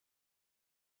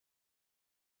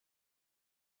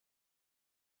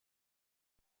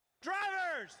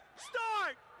Drivers,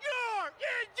 start your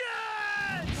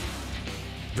engines!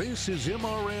 This is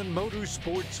MRN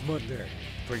Motorsports Monday,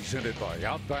 presented by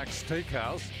Outback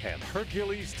Steakhouse and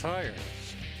Hercules Tires.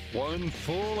 One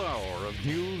full hour of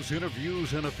news,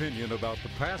 interviews, and opinion about the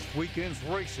past weekend's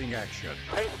racing action.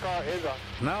 Pace car is on.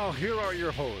 Now here are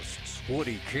your hosts,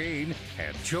 Woody Kane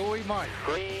and Joey Meyer.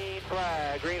 Green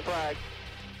flag, green flag.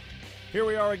 Here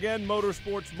we are again,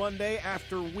 Motorsports Monday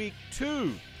after week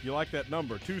 2. You like that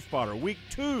number, 2-spotter. Week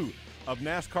 2 of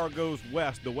NASCAR Goes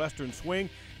West, the Western Swing.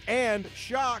 And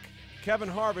shock, Kevin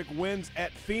Harvick wins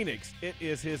at Phoenix. It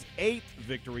is his 8th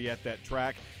victory at that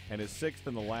track and his 6th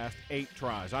in the last 8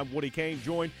 tries. I'm Woody Kane,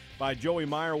 joined by Joey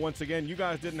Meyer once again. You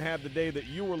guys didn't have the day that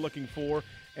you were looking for,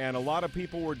 and a lot of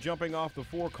people were jumping off the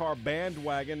 4-car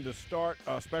bandwagon to start,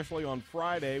 especially on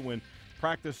Friday when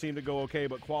practice seemed to go okay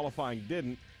but qualifying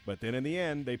didn't. But then in the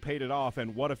end, they paid it off,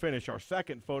 and what a finish. Our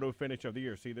second photo finish of the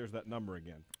year. See, there's that number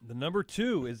again. The number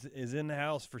 2 is in the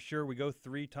house for sure. We go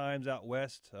 3 times out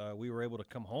west. We were able to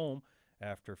come home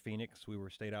after Phoenix. We were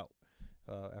stayed out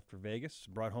after Vegas.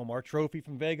 Brought home our trophy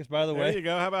from Vegas, by the way. There you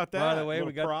go. How about that? By the way,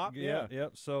 we got prop. Yeah.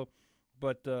 Yep. So,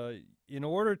 but in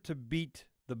order to beat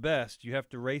the best, you have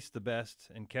to race the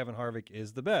best, and Kevin Harvick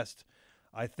is the best.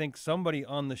 I think somebody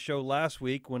on the show last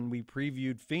week when we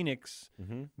previewed Phoenix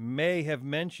may have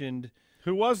mentioned.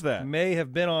 Who was that? May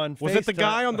have been on Was FaceTime. it the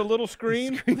guy on the little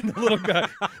screen? The little guy.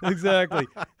 Exactly.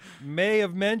 May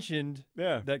have mentioned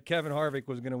Yeah. that Kevin Harvick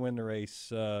was going to win the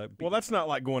race. Well, that's not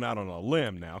like going out on a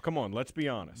limb now. Come on, let's be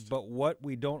honest. But what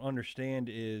we don't understand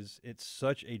is it's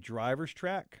such a driver's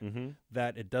track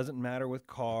that it doesn't matter with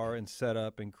car and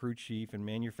setup and crew chief and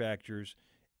manufacturers.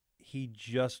 He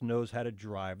just knows how to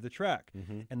drive the track.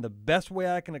 And the best way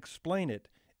I can explain it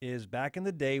is back in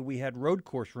the day we had road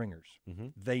course ringers.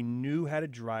 They knew how to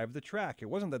drive the track. It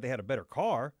wasn't that they had a better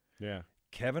car. Yeah.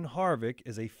 Kevin Harvick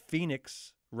is a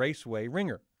Phoenix Raceway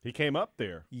ringer. He came up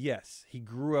there. Yes, he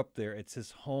grew up there. It's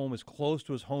his home, as close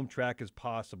to his home track as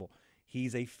possible.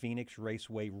 He's a Phoenix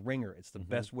Raceway ringer. It's the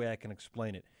best way I can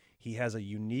explain it. He has a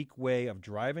unique way of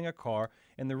driving a car,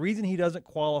 and the reason he doesn't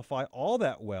qualify all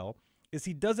that well is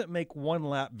he doesn't make one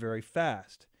lap very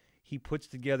fast. He puts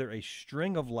together a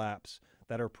string of laps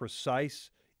that are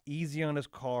precise, easy on his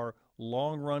car,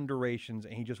 long run durations,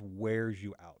 and he just wears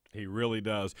you out. He really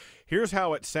does. Here's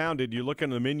how it sounded. You look in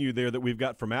the menu there that we've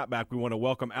got from Outback. We want to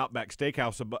welcome Outback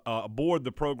Steakhouse aboard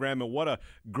the program, and what a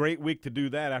great week to do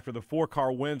that after the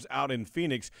 4-car wins out in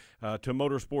Phoenix to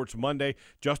Motorsports Monday.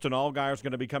 Justin Allgaier is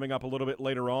going to be coming up a little bit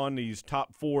later on. He's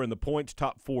top 4 in the points,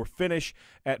 top 4 finish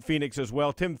at Phoenix as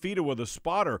well. Tim Fedewa, the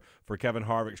spotter for Kevin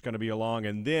Harvick, is going to be along,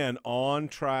 and then on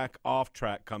track, off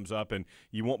track comes up, and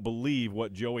you won't believe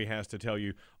what Joey has to tell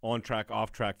you on track,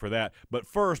 off track for that. But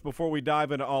first, before we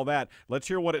dive into all that, let's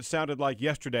hear what it sounded like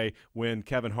yesterday when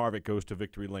Kevin Harvick goes to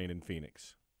victory lane in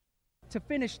Phoenix. To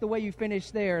finish the way you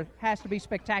finished there has to be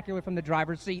spectacular from the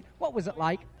driver's seat. What was it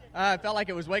like? I felt like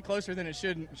it was way closer than it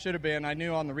should have been. I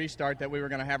knew on the restart that we were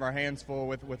going to have our hands full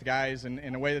with guys, and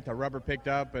in a way that the rubber picked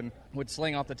up and would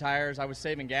sling off the tires. I was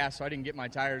saving gas, so I didn't get my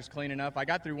tires clean enough. I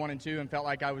got through 1 and 2 and felt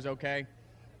like I was okay.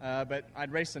 But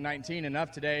I'd raced the 19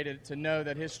 enough today to know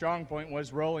that his strong point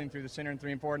was rolling through the center and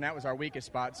 3 and 4, and that was our weakest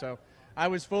spot. So I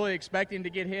was fully expecting to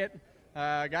get hit,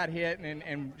 got hit,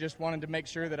 and just wanted to make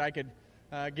sure that I could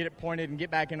get it pointed and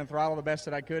get back in the throttle the best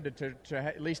that I could to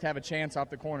at least have a chance off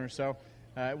the corner. So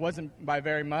it wasn't by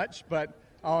very much, but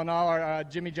all in all, our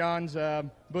Jimmy John's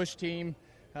Busch team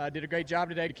did a great job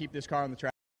today to keep this car on the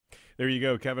track. There you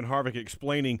go, Kevin Harvick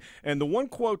explaining. And the one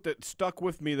quote that stuck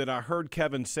with me that I heard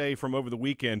Kevin say from over the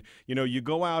weekend, you know, you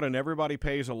go out and everybody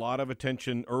pays a lot of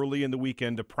attention early in the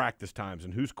weekend to practice times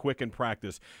and who's quick in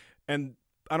practice. And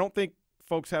I don't think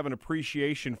folks have an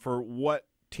appreciation for what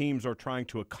teams are trying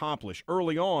to accomplish.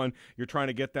 Early on, you're trying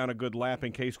to get down a good lap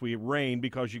in case we rain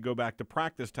because you go back to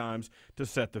practice times to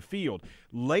set the field.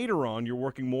 Later on, you're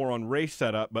working more on race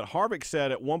setup, but Harvick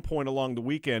said at one point along the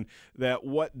weekend that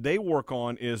what they work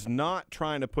on is not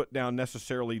trying to put down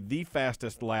necessarily the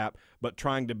fastest lap, but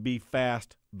trying to be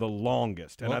fast the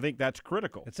longest, and well, I think that's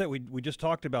critical. That's it. We just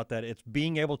talked about that. It's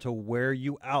being able to wear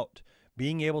you out,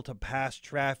 being able to pass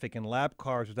traffic and lap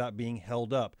cars without being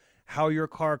held up, how your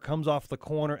car comes off the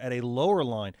corner at a lower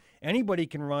line. Anybody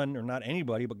can run, or not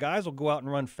anybody, but guys will go out and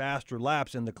run faster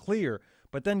laps in the clear,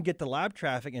 but then get to lap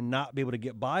traffic and not be able to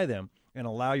get by them and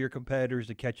allow your competitors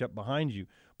to catch up behind you.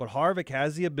 But Harvick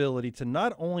has the ability to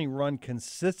not only run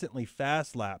consistently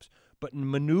fast laps, but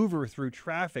maneuver through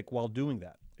traffic while doing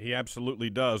that. He absolutely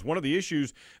does. One of the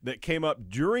issues that came up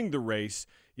during the race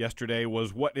yesterday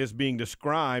was what is being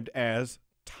described as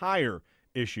tire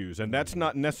issues, and that's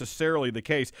not necessarily the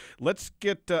case. Let's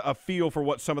get a feel for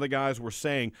what some of the guys were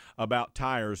saying about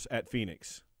tires at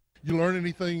Phoenix. You learn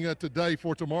anything today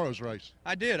for tomorrow's race?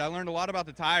 I did. I learned a lot about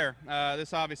the tire. This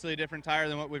is obviously a different tire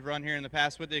than what we've run here in the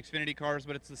past with the Xfinity cars,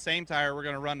 but it's the same tire we're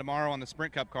going to run tomorrow on the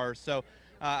Sprint Cup cars. So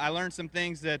I learned some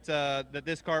things that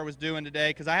this car was doing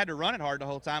today because I had to run it hard the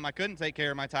whole time. I couldn't take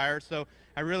care of my tires, so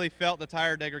I really felt the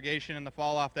tire degradation and the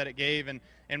fall off that it gave, and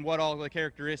what all the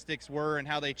characteristics were and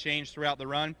how they changed throughout the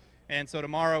run. And so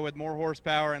tomorrow, with more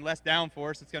horsepower and less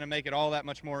downforce, it's going to make it all that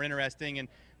much more interesting. And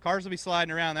cars will be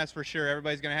sliding around, that's for sure.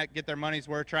 Everybody's going to get their money's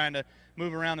worth trying to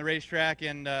move around the racetrack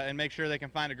and make sure they can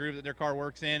find a groove that their car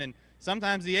works in. And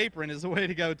sometimes the apron is the way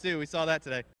to go, too. We saw that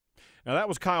today. Now, that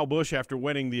was Kyle Busch after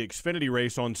winning the Xfinity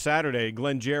race on Saturday.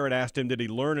 Glenn Jarrett asked him, did he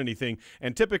learn anything?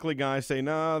 And typically guys say,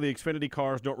 no, the Xfinity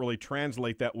cars don't really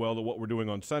translate that well to what we're doing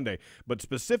on Sunday. But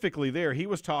specifically there, he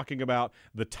was talking about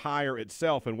the tire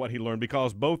itself and what he learned,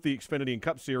 because both the Xfinity and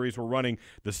Cup Series were running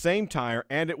the same tire,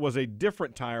 and it was a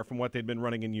different tire from what they'd been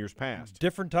running in years past.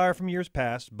 Different tire from years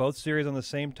past, both series on the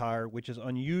same tire, which is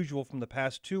unusual from the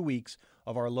past 2 weeks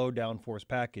of our low downforce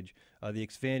package. The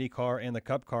Xfinity car and the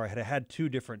Cup car had two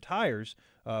different tires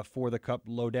for the Cup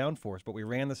low downforce, but we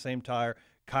ran the same tire.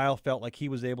 Kyle felt like he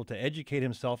was able to educate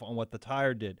himself on what the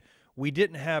tire did. We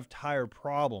didn't have tire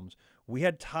problems. We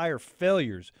had tire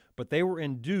failures, but they were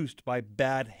induced by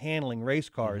bad handling race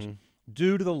cars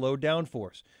due to the low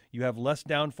downforce. You have less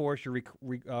downforce, you're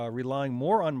relying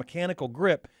more on mechanical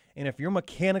grip, and if your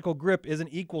mechanical grip isn't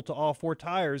equal to all four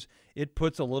tires, it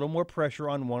puts a little more pressure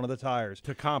on one of the tires.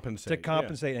 To compensate.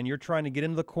 Yeah. And you're trying to get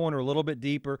into the corner a little bit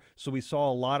deeper, so we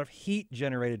saw a lot of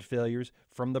heat-generated failures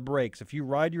from the brakes. If you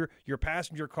ride your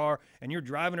passenger car and you're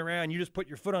driving around, you just put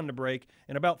your foot on the brake,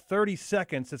 in about 30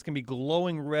 seconds, it's going to be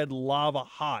glowing red lava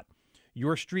hot.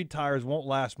 Your street tires won't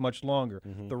last much longer.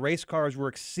 The race cars were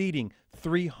exceeding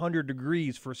 300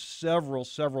 degrees for several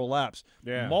laps,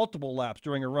 multiple laps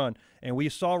during a run. And we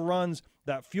saw runs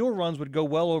that fuel runs would go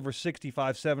well over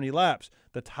 65, 70 laps.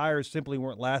 The tires simply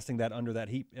weren't lasting that under that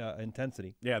heat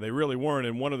intensity. Yeah, they really weren't.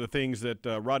 And one of the things that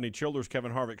Rodney Childers,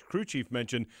 Kevin Harvick's crew chief,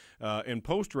 mentioned in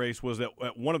post-race was that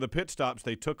at one of the pit stops,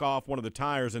 they took off one of the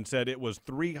tires and said it was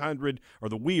 300, or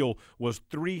the wheel was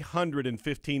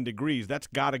 315 degrees. That's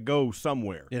got to go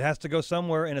somewhere. It has to go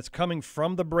somewhere, and it's coming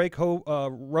from the brake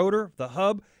rotor, the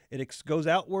hub. It goes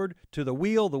outward to the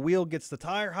wheel. The wheel gets the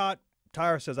tire hot.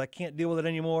 Tire says, I can't deal with it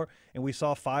anymore, and we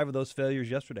saw 5 of those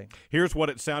failures yesterday. Here's what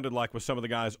it sounded like with some of the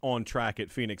guys on track at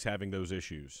Phoenix having those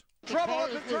issues. Trouble up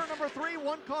in turn number 3,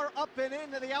 one car up and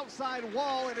into the outside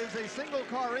wall. It is a single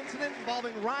car incident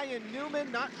involving Ryan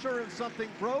Newman. Not sure if something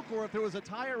broke or if there was a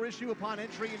tire issue upon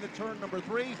entry into turn number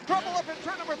 3. Trouble up in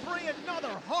turn number 3, another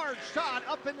hard shot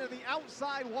up into the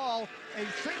outside wall. A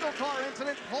single car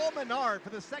incident. Paul Menard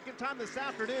for the second time this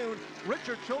afternoon.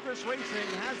 Richard Childress Racing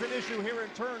has an issue here in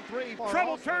turn 3.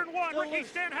 Trouble turn 1, Ricky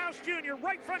Stenhouse Jr.,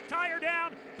 right front tire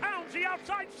down, pounds the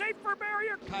outside, safe for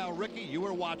barrier. Kyle Ricky, you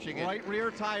were watching it. Right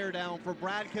rear tire down for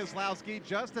Brad Keselowski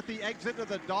just at the exit of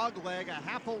the dog leg, a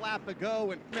half a lap to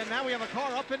go. And now we have a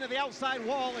car up into the outside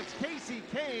wall. It's Casey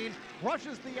Kane,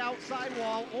 brushes the outside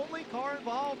wall, only car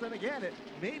involved. And again, it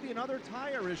may be another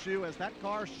tire issue as that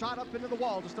car shot up into the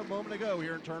wall just a moment ago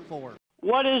here in turn 4.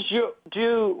 What's your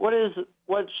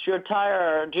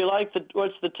tire? Do you like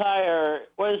what's the tire?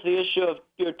 What is the issue of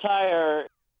your tire?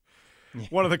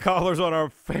 One of the callers on our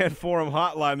fan forum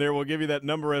hotline there will give you that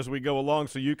number as we go along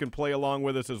so you can play along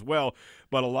with us as well.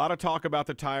 But a lot of talk about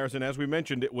the tires, and as we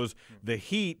mentioned, it was the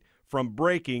heat from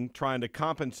braking trying to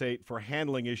compensate for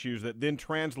handling issues that then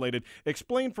translated.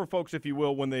 Explain for folks, if you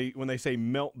will, when they say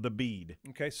melt the bead.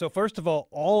 Okay, so first of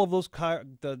all of those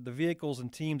the vehicles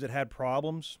and teams that had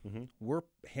problems were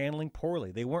handling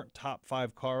poorly. They weren't top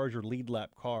 5 cars or lead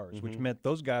lap cars, which meant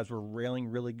those guys were railing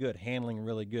really good, handling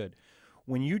really good.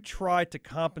 When you try to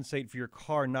compensate for your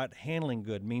car not handling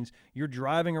good, means you're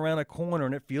driving around a corner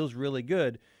and it feels really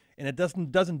good, and it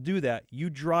doesn't do that. You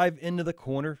drive into the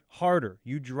corner harder.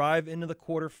 You drive into the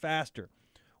corner faster.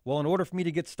 Well, in order for me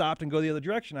to get stopped and go the other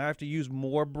direction, I have to use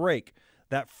more brake.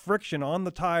 That friction on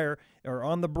the tire or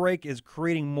on the brake is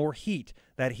creating more heat.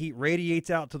 That heat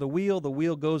radiates out to the wheel. The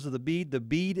wheel goes to the bead. The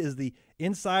bead is the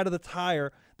inside of the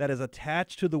tire that is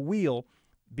attached to the wheel.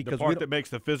 Because the part that makes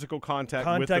the physical contact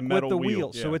with the metal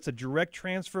wheel. So it's a direct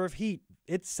transfer of heat.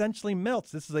 It essentially melts.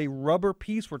 This is a rubber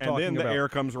piece we're talking about. And then the air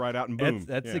comes right out and boom.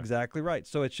 That's exactly right.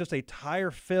 So it's just a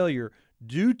tire failure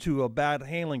due to a bad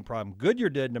handling problem. Goodyear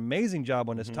did an amazing job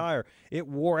on this tire. It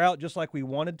wore out just like we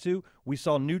wanted to. We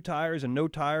saw new tires and no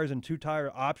tires and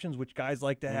 2-tire options, which guys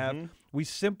like to have. We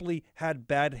simply had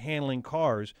bad handling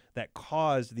cars that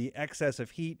caused the excess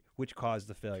of heat, which caused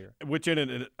the failure. Which in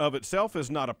and of itself is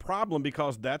not a problem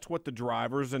because that's what the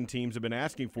drivers and teams have been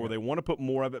asking for. They want to put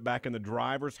more of it back in the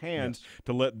driver's hands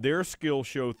to let their skill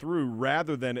show through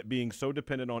rather than it being so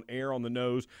dependent on air on the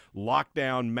nose, locked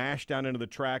down, mashed down into the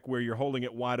track where you're holding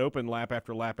it wide open lap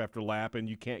after lap after lap and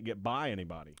you can't get by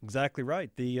anybody. Exactly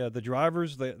right. The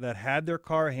drivers that had their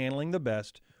car handling the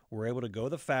best were able to go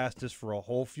the fastest for a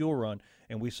whole fuel run,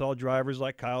 and we saw drivers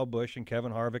like Kyle Busch and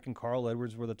Kevin Harvick and Carl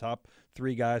Edwards were the top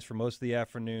 3 guys for most of the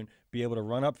afternoon, be able to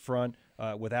run up front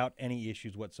without any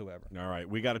issues whatsoever. All right,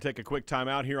 we got to take a quick time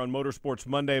out here on Motorsports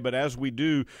Monday, but as we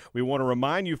do, we want to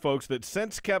remind you folks that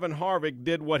since Kevin Harvick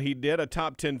did what he did, a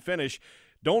top 10 finish,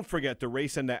 don't forget to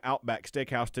race into Outback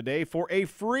Steakhouse today for a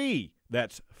free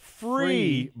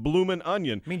Bloomin'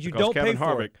 Onion. Means you because don't Kevin pay for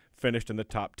Harvick it. Finished in the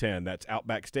top 10. That's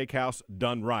Outback Steakhouse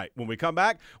done right. When we come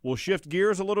back, we'll shift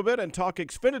gears a little bit and talk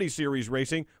Xfinity Series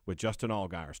racing with Justin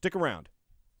Allgaier. Stick around.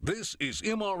 This is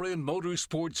MRN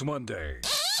Motorsports Monday.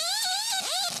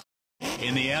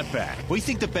 In the Outback, we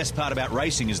think the best part about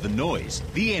racing is the noise,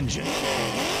 the engine,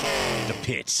 the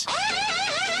pits,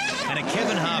 and a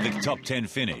Kevin Harvick top 10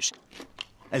 finish.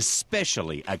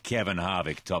 Especially a Kevin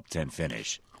Harvick top 10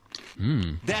 finish.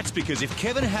 That's because if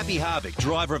Kevin Happy Harvick,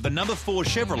 driver of the number 4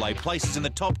 Chevrolet, places in the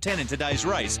top 10 in today's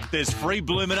race, there's free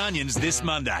Bloomin' Onions this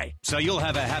Monday. So you'll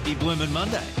have a happy Bloomin'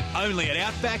 Monday. Only at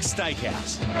Outback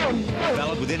Steakhouse.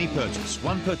 Valid with any purchase.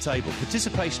 1 per table.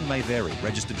 Participation may vary.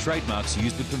 Registered trademarks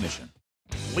used with permission.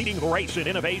 Leading the race in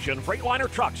innovation, Freightliner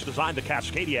Trucks designed the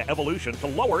Cascadia Evolution to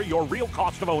lower your real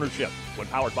cost of ownership. When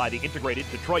powered by the integrated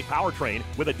Detroit powertrain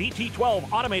with a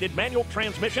DT12 automated manual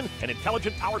transmission and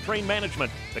intelligent powertrain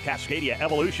management, the Cascadia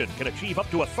Evolution can achieve up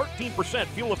to a 13%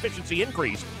 fuel efficiency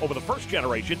increase over the first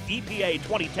generation EPA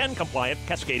 2010 compliant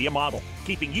Cascadia model,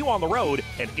 keeping you on the road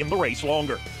and in the race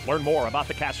longer. Learn more about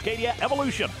the Cascadia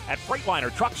Evolution at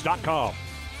FreightlinerTrucks.com.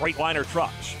 Freightliner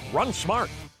Trucks. Run smart.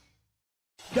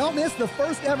 Don't miss the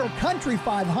first ever Country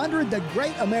 500, the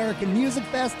Great American Music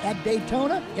Fest at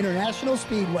Daytona International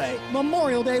Speedway,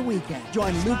 Memorial Day weekend.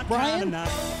 Join Luke Bryan,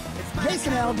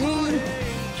 Jason Aldean,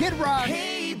 Kid Rock,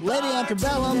 Lady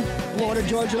Antebellum, Florida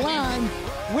Georgia Line,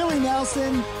 Willie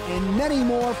Nelson, and many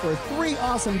more for 3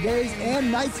 awesome days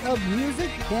and nights of music,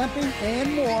 camping,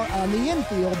 and more on the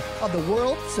infield of the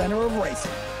World Center of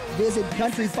Racing. Visit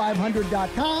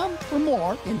country500.com for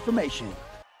more information.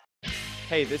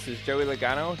 Hey, this is Joey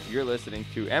Logano. You're listening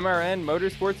to MRN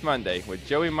Motorsports Monday with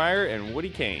Joey Meyer and Woody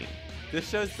Kane. This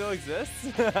show still exists?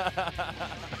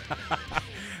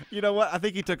 You know what? I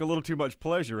think he took a little too much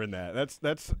pleasure in that.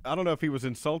 That's. I don't know if he was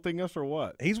insulting us or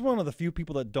what. He's one of the few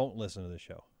people that don't listen to the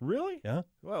show. Really? Yeah.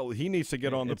 Well, he needs to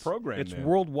get on the program. It's then.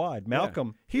 worldwide.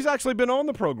 Malcolm. Yeah. He's actually been on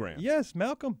the program. Yes,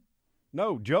 Malcolm.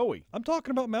 No, Joey. I'm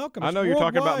talking about Malcolm. I know you're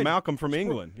talking about Malcolm from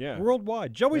England. Yeah,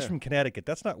 worldwide. Joey's from Connecticut.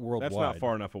 That's not worldwide. That's not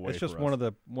far enough away. It's just for one us.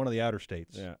 of the outer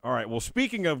states. Yeah. All right. Well,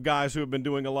 speaking of guys who have been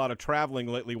doing a lot of traveling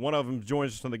lately, one of them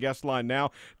joins us on the guest line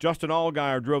now. Justin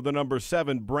Allgaier drove the number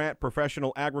 7 Brandt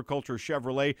Professional Agriculture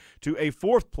Chevrolet to a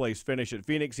 4th place finish at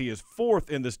Phoenix. He is 4th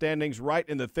in the standings, right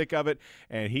in the thick of it,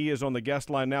 and he is on the guest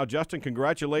line now. Justin,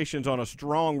 congratulations on a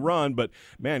strong run, but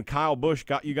man, Kyle Busch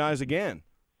got you guys again.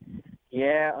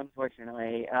 Yeah,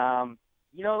 unfortunately.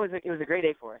 You know, it was a great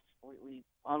day for us. We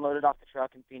unloaded off the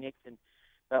truck in Phoenix and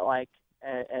felt like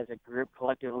as a group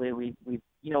collectively we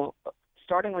you know,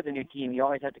 starting with a new team, you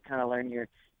always have to kind of learn your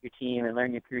team and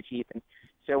learn your crew chief. And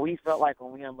so we felt like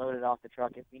when we unloaded off the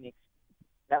truck in Phoenix,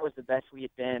 that was the best we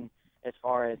had been as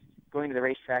far as going to the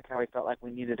racetrack, how we felt like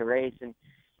we needed a race.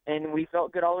 And we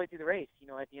felt good all the way through the race. You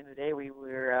know, at the end of the day, we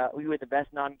were the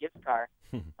best non-gift car.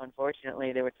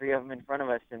 Unfortunately, there were 3 of them in front of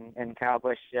us, and Kyle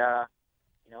Busch, you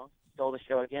know, stole the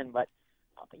show again. But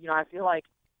you know, I feel like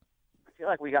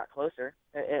we got closer.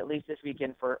 At least this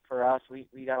weekend for us,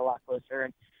 we got a lot closer,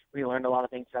 and we learned a lot of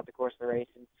things throughout the course of the race.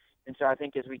 And so I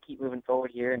think as we keep moving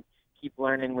forward here and keep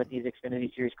learning with these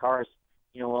Xfinity Series cars,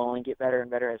 you know, we'll only get better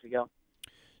and better as we go.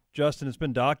 Justin, it's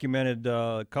been documented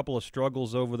a couple of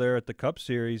struggles over there at the Cup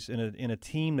Series in a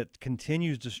team that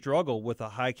continues to struggle with a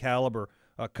high-caliber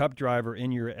Cup driver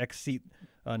in your X seat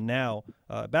now.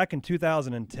 Back in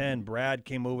 2010, Brad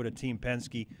came over to Team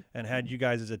Penske and had you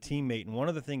guys as a teammate, and one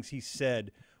of the things he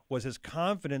said was his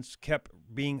confidence kept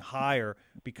being higher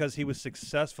because he was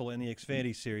successful in the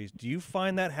Xfinity Series. Do you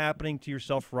find that happening to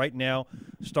yourself right now,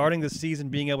 starting the season,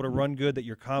 being able to run good, that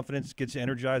your confidence gets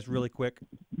energized really quick?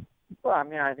 Well, I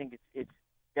mean, I think it's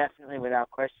definitely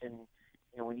without question.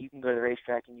 You know, when you can go to the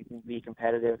racetrack and you can be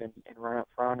competitive and run up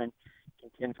front and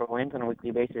contend for wins on a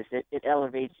weekly basis, it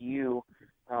elevates you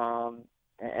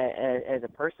as a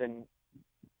person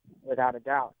without a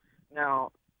doubt.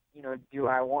 Now, do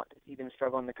I want to see them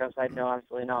struggle on the Cup side? No,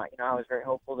 absolutely not. I was very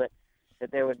hopeful that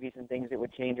there would be some things that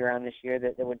would change around this year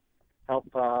that would help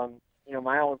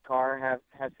my old car have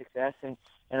success, and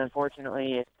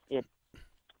unfortunately they're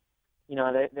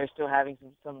still having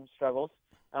some struggles.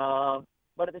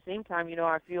 But at the same time,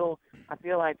 I feel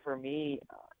like for me,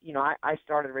 I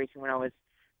started racing when I was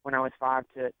 5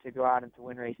 to go out and to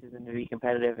win races and to be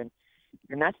competitive, and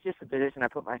that's just the position I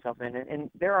put myself in.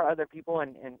 And there are other people,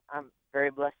 and I'm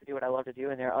very blessed to do what I love to do,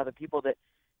 and there are other people that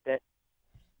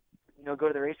go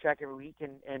to the racetrack every week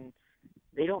and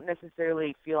they don't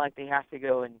necessarily feel like they have to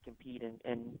go and compete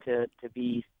and to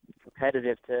be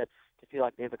competitive to feel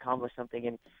like they've accomplished something.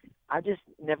 And I've just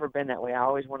never been that way. I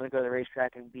always wanted to go to the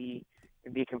racetrack and be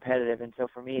competitive. And so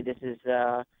for me, this is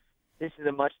a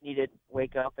much needed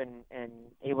wake up and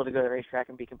able to go to the racetrack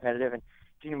and be competitive. And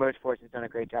Junior Motorsports has done a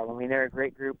great job. I mean, they're a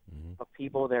great group of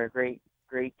people. They're a great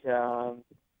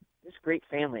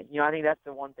family. I think that's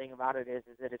the one thing about it is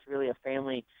that it's really a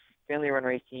family run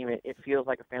race team. It feels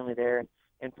like a family there.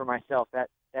 And for myself, that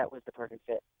was the perfect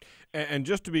fit. And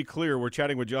just to be clear, we're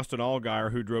chatting with Justin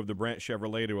Allgaier, who drove the Brandt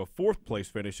Chevrolet to a 4th-place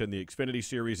finish in the Xfinity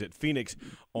Series at Phoenix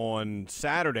on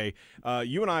Saturday.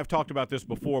 You and I have talked about this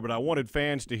before, but I wanted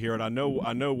fans to hear it. I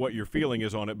know what your feeling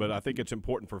is on it, but I think it's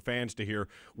important for fans to hear.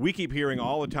 We keep hearing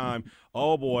all the time,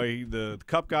 oh, boy, the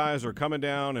Cup guys are coming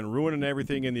down and ruining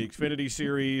everything in the Xfinity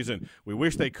Series, and we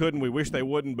wish they could and we wish they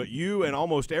wouldn't. But you and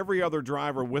almost every other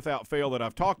driver without fail that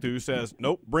I've talked to says,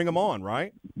 nope, bring them on,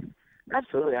 right?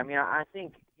 Absolutely. I mean, I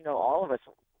think, all of us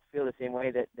feel the same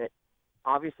way that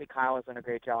obviously Kyle has done a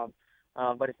great job,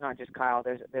 but it's not just Kyle.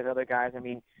 There's other guys. I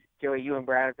mean, Joey, you and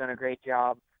Brad have done a great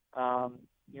job.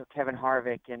 Kevin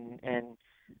Harvick, and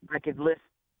I could list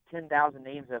 10,000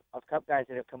 names of Cup guys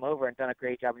that have come over and done a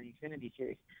great job in the Xfinity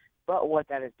Series. But what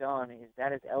that has done is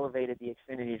that has elevated the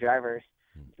Xfinity drivers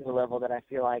to a level that I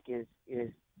feel like is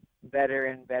better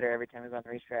and better every time we go on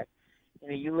the racetrack.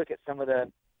 You look at some of the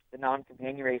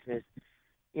non-companion races,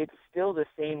 it's still the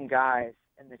same guys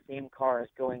and the same cars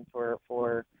going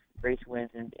for race wins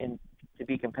and to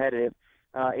be competitive.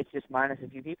 It's just minus a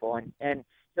few people. And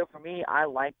so for me, I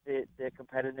like the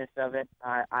competitiveness of it.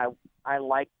 I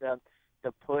like the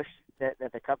push that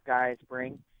the Cup guys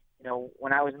bring.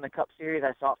 When I was in the Cup Series,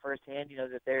 I saw it firsthand,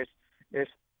 that there's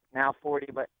now 40,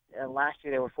 but last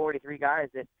year there were 43 guys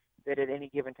that at any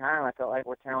given time I felt like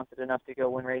were talented enough to go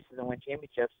win races and win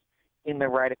championships in the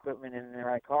right equipment and in the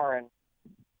right car.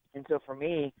 And so for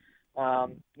me,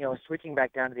 switching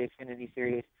back down to the Xfinity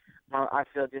Series, I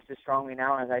feel just as strongly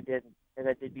now as I did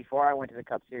before I went to the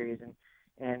Cup Series.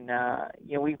 And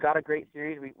we've got a great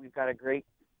series. We've got a great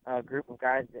group of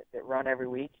guys that run every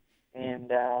week.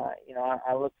 And,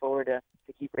 I look forward to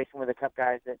keep racing with the Cup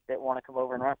guys that want to come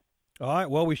over and run. All right,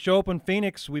 well, we show up in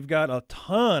Phoenix. We've got a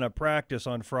ton of practice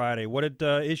on Friday. What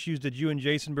issues did you and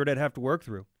Jason Burdett have to work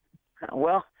through?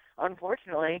 Well,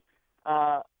 unfortunately,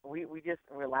 we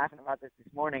were laughing about this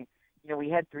morning. We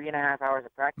had 3.5 hours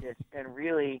of practice, and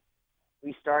really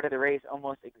we started the race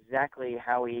almost exactly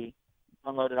how we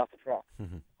unloaded off the truck.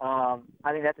 I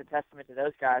think that's a testament to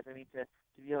those guys. I mean, to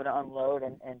be able to unload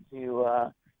and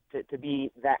to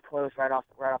be that close right off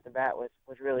the bat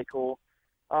was really cool.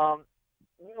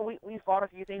 We fought a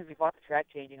few things. We fought the track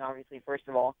changing, obviously, first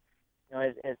of all,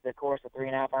 as the course of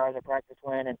 3.5 hours of practice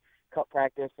went, and Cup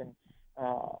practice, and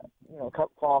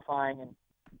Cup qualifying, and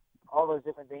all those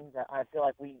different things. I feel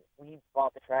like we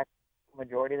fought the track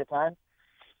majority of the time.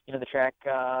 The track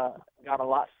got a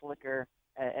lot slicker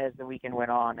as the weekend went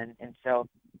on, and so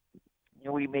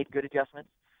we made good adjustments,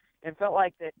 and felt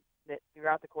like that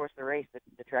throughout the course of the race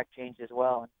the track changed as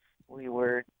well, and we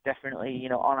were definitely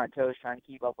on our toes trying to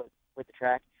keep up with the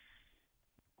track.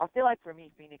 I feel like for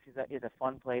me, Phoenix is a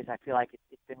fun place. I feel like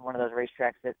it's been one of those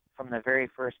racetracks that from the very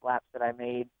first laps that I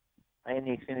made in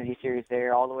the Xfinity Series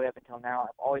there all the way up until now,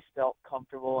 I've always felt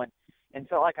comfortable and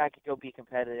felt like I could go be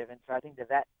competitive. And so I think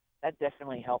that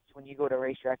definitely helps when you go to a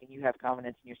racetrack and you have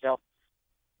confidence in yourself.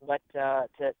 But to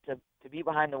be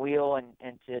behind the wheel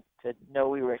and to know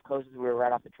we were as close as we were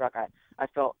right off the truck, I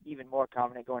felt even more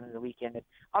confident going into the weekend. And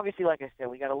obviously, like I said,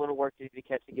 we got a little work to do to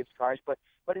catch the Gibbs cars, but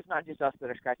it's not just us that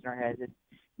are scratching our heads.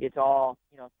 It's all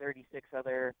 36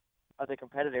 other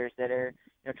competitors that are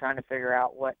trying to figure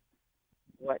out what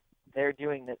they're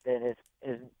doing that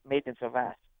has made them so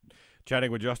fast.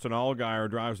 Chatting with Justin Allgaier,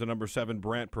 drives the number 7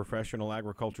 Brant Professional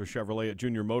Agriculture Chevrolet at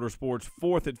Junior Motorsports,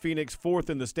 4th at Phoenix, 4th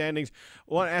in the standings.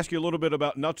 I want to ask you a little bit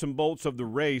about nuts and bolts of the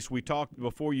race. We talked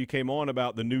before you came on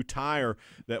about the new tire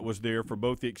that was there for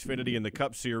both the Xfinity and the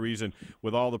Cup Series, and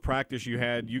with all the practice you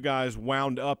had, you guys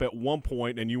wound up at one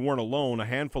point, and you weren't alone. A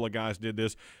handful of guys did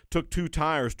this, took 2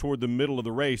 tires toward the middle of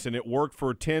the race, and it worked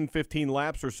for 10, 15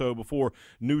 laps or so before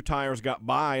new tires got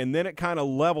by, and then it kind of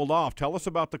leveled off. Tell us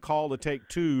about the call to take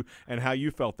 2 and how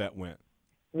you felt that went.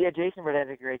 Yeah, Jason Burdett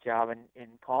did a great job in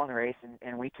calling the race,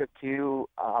 and we took 2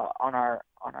 on our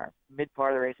mid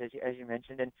part of the race, as you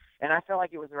mentioned, and I felt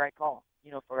like it was the right call.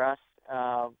 You know, for us,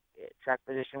 track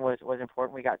position was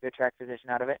important. We got good track position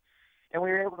out of it, and we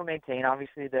were able to maintain.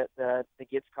 Obviously, the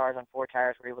Gibbs cars on 4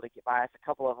 tires were able to get by us. A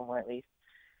couple of them were at least,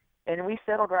 and we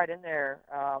settled right in there.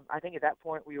 I think at that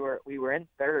point we were in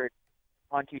 3rd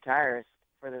on 2 tires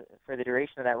for the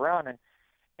duration of that run,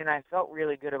 and I felt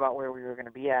really good about where we were going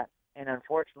to be at. And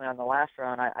unfortunately, on the last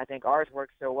run, I think ours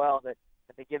worked so well that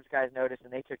the Gibbs guys noticed,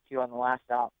 and they took 2 on the last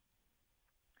stop.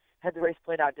 Had the race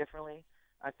played out differently,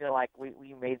 I feel like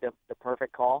we made the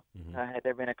perfect call. Had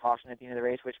there been a caution at the end of the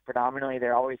race, which predominantly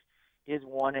there always is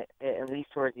one at least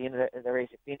towards the end of the race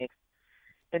at Phoenix.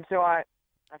 And so I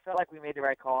felt like we made the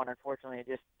right call, and unfortunately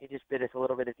it just bit us a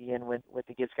little bit at the end with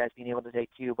the Gibbs guys being able to take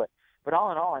 2. But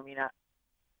all in all, I mean,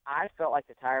 I felt like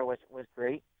the tire was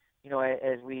great. You know,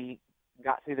 as we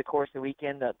got through the course of the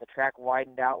weekend, the track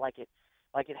widened out like it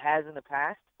has in the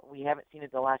past. We haven't seen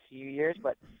it the last few years,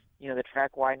 but you know, the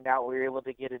track widened out. We were able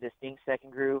to get a distinct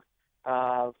second groove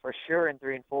for sure in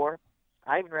 3 and 4.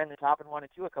 I even ran the top in 1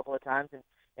 and 2 a couple of times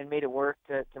and made it work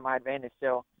to my advantage.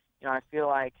 So, you know, I feel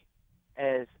like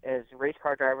as race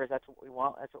car drivers, that's what we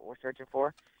want. That's what we're searching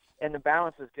for. And the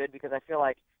balance was good because I feel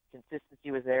like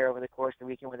consistency was there over the course of the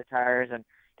weekend with the tires, and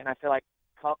I feel like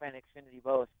Cup and Xfinity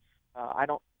both. I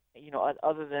don't, you know,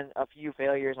 other than a few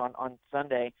failures on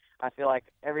Sunday, I feel like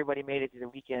everybody made it through the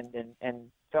weekend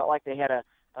and felt like they had a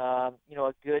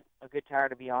good tire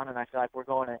to be on, and I feel like we're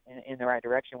going in the right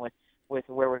direction with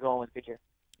where we're going with Goodyear.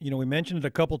 You know, we mentioned it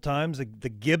a couple times, the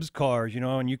Gibbs cars, you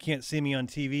know, and you can't see me on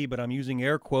TV, but I'm using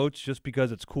air quotes just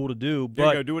because it's cool to do. There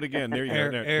but you go. Do it again. There you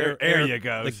go. There you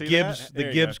go. The See Gibbs, that?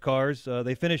 the Gibbs cars,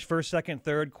 they finished 1st, 2nd,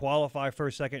 3rd, qualify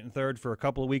 1st, 2nd, and 3rd for a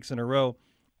couple of weeks in a row.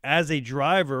 As a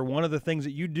driver, one of the things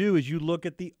that you do is you look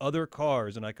at the other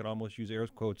cars, and I could almost use air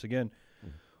quotes again.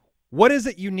 What is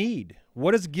it you need?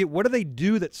 What do they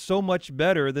do that's so much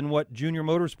better than what Junior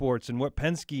Motorsports and what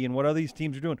Penske and what other these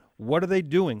teams are doing? What are they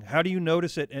doing? How do you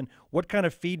notice it? And what kind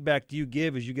of feedback do you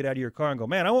give as you get out of your car and go,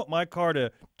 man, I want my car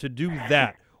to do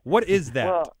that? What is that?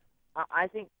 Well, I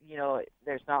think, you know,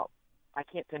 I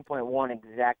can't pinpoint one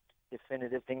exact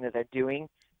definitive thing that they're doing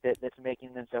that's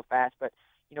making them so fast. But,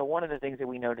 you know, one of the things that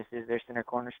we notice is their center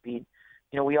corner speed.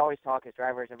 You know, we always talk as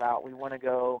drivers about we want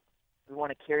to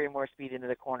carry more speed into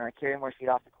the corner, carry more speed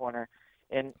off the corner.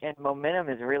 And momentum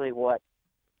is really what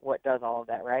does all of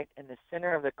that, right? And the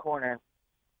center of the corner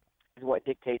is what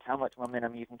dictates how much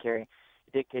momentum you can carry.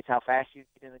 It dictates how fast you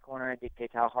get in the corner. It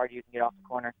dictates how hard you can get off the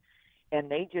corner.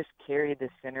 And they just carry the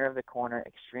center of the corner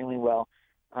extremely well.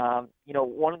 You know,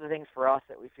 one of the things for us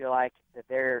that we feel like that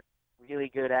they're really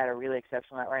good at or really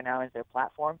exceptional at right now is their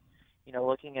platform. You know,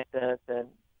 looking at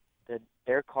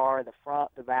their car, the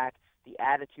front, the back, the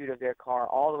attitude of their car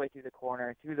all the way through the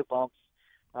corner, through the bumps,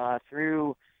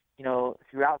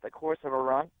 throughout the course of a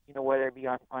run, you know, whether it be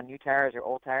on new tires or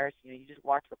old tires, you know, you just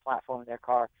watch the platform of their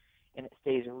car and it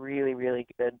stays really, really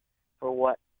good for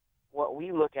what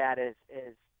we look at as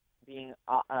being,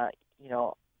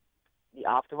 the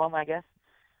optimum, I guess.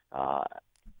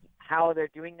 How they're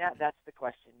doing that, that's the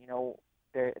question. You know,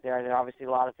 there are obviously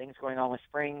a lot of things going on with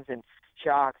springs and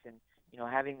shocks and, you know,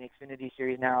 having the Xfinity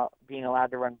Series now being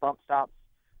allowed to run bump stops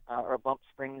or bump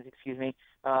springs, excuse me.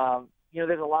 You know,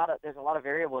 there's a lot of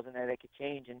variables in there that could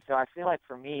change, and so I feel like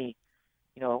for me,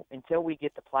 you know, until we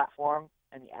get the platform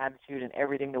and the attitude and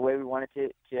everything the way we want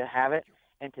it to have it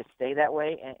and to stay that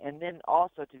way, and then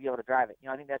also to be able to drive it. You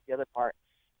know, I think that's the other part.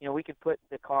 You know, we could put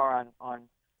the car on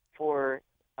 4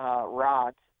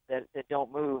 rods that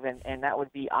don't move, and that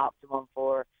would be optimum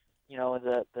for, you know,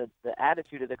 the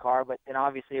attitude of the car, but then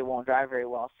obviously it won't drive very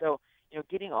well. So, you know,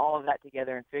 getting all of that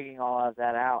together and figuring all of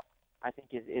that out, I think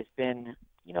it's been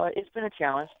a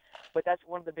challenge, but that's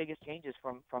one of the biggest changes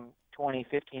from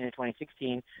 2015 to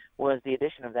 2016 was the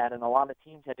addition of that, and a lot of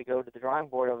teams had to go to the drawing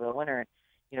board over the winter and,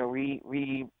 you know,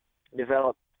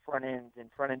 redevelop front ends and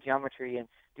front end geometry and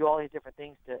do all these different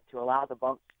things to allow the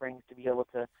bump springs to be able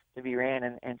to be ran,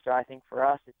 and so I think for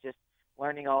us it's just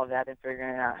learning all of that and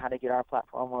figuring out how to get our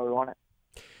platform where we want it.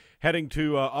 Heading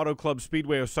to Auto Club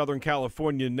Speedway of Southern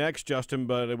California next, Justin,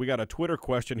 but we got a Twitter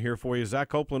question here for you. Zach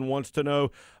Copeland wants to know,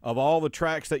 of all the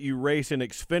tracks that you race in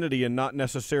Xfinity and not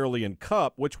necessarily in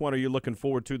Cup, which one are you looking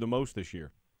forward to the most this year?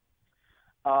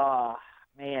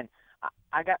 Man,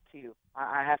 I got two.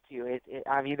 I have to.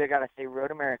 I've either got to say Road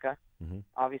America.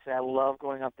 Obviously, I love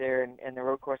going up there and the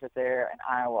road course up there in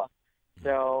Iowa.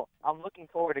 So I'm looking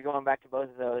forward to going back to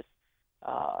both of those.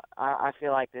 I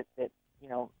feel like that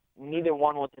neither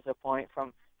one will disappoint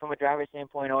from a driver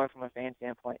standpoint or from a fan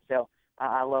standpoint. So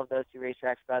I love those two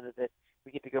racetracks, rather that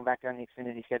we get to go back there on the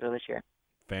Xfinity schedule this year.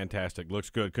 Fantastic. Looks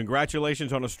good.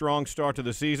 Congratulations on a strong start to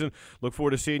the season. Look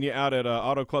forward to seeing you out at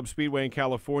Auto Club Speedway in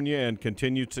California, and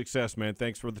continued success, man.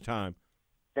 Thanks for the time.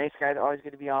 Thanks, guys. Always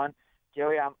good to be on.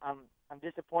 Joey, I'm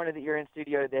disappointed that you're in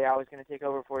studio today. I was going to take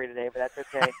over for you today, but that's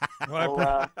okay.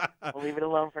 We'll leave it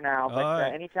alone for now.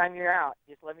 But anytime you're out,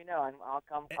 just let me know, and I'll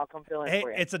come fill in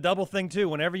for you. It's a double thing too.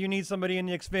 Whenever you need somebody in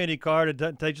the Xfinity car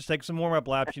to just take some warm-up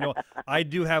laps, I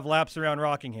do have laps around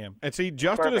Rockingham. And see,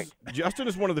 Justin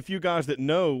is one of the few guys that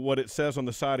know what it says on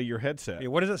the side of your headset. Yeah,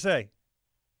 what does it say?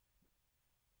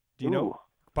 Do you know?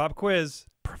 Pop quiz.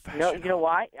 No, you know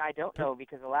why? I don't know,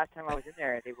 because the last time I was in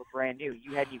there, they were brand new.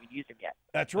 You hadn't even used them yet.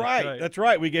 That's right. That's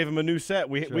right. We gave him a new set.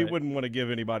 We wouldn't want to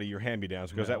give anybody your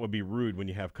hand-me-downs, because that would be rude when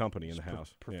you have company in the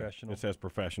house. Professional. Yeah, it says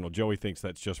professional. Joey thinks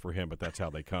that's just for him, but that's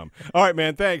how they come. All right,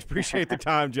 man. Thanks. Appreciate the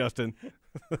time, Justin.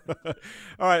 All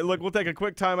right, look, we'll take a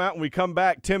quick time out. When we come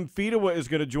back, Tim Fedewa is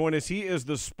going to join us. He is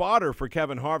the spotter for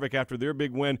Kevin Harvick after their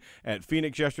big win at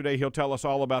Phoenix yesterday. He'll tell us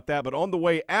all about that. But on the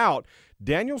way out,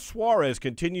 Daniel Suarez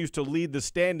continues to lead the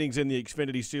standings in the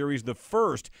Xfinity Series, the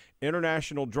first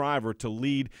international driver to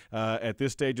lead at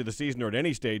this stage of the season, or at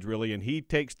any stage, really, and he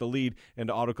takes the lead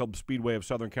into Auto Club Speedway of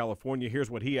Southern California. Here's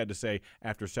what he had to say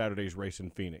after Saturday's race in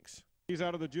Phoenix. He's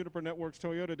out of the Juniper Networks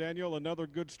Toyota. Daniel, another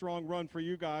good, strong run for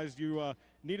you guys. You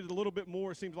needed a little bit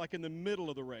more, it seems like, in the middle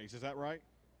of the race. Is that right?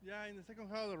 Yeah, in the second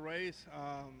half of the race,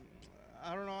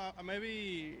 I don't know,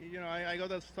 maybe, I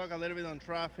got stuck a little bit on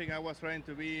traffic. I was trying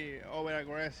to be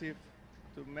over-aggressive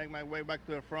to make my way back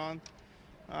to the front.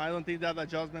 I don't think that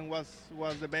adjustment was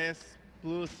the best.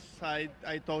 Plus, I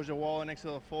touched the wall next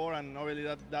to the 4, and obviously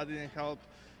that didn't help.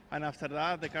 And after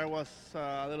that, the car was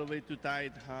a little bit too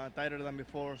tight, tighter than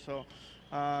before. So,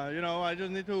 I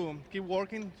just need to keep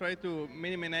working, try to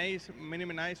minimize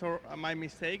my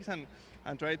mistakes, and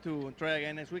try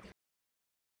again next week.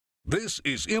 This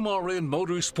is MRN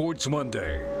Motorsports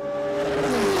Monday.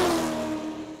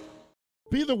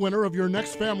 Be the winner of your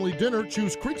next family dinner.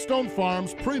 Choose Creekstone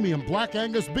Farms Premium Black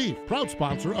Angus Beef, proud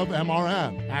sponsor of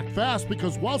MRN. Act fast,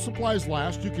 because while supplies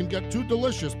last, you can get 2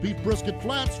 delicious beef brisket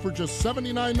flats for just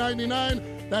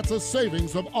 $79.99. That's a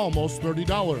savings of almost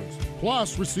 $30.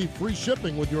 Plus, receive free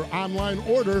shipping with your online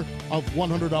order of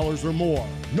 $100 or more.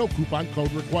 No coupon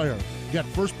code required. Get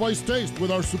first place taste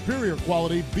with our superior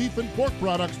quality beef and pork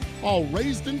products, all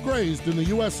raised and grazed in the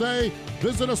USA.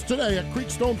 Visit us today at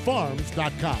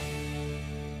creekstonefarms.com.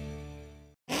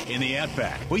 In the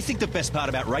Outback, we think the best part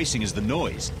about racing is the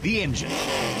noise, the engine,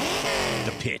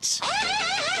 the pits,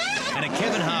 and a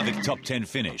Kevin Harvick top 10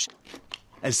 finish.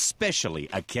 Especially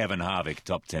a Kevin Harvick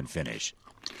top 10 finish.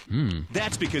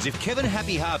 That's because if Kevin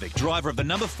Happy Harvick, driver of the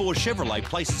number 4 Chevrolet,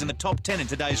 places in the top 10 in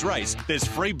today's race, there's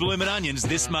free bloomin' onions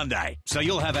this Monday. So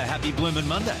you'll have a happy bloomin'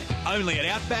 Monday. Only at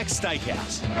Outback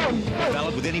Steakhouse.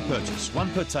 Valid with any purchase.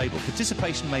 1 per table.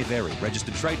 Participation may vary.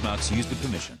 Registered trademarks used with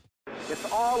permission. It's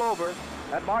all over.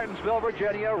 At Martinsville,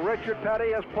 Virginia, Richard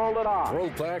Petty has pulled it off.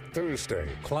 Throwback Thursday.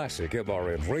 Classic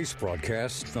MRN race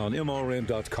broadcasts on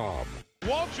MRN.com.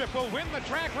 Waltrip will win the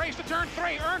track race to turn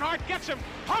 3. Earnhardt gets him.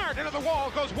 Hard into the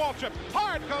wall goes Waltrip.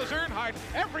 Hard goes Earnhardt.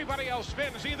 Everybody else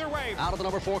spins either way. Out of the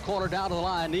number 4 corner down to the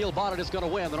line. Neil Bonnet is going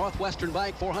to win. The Northwestern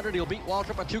Bank 400. He'll beat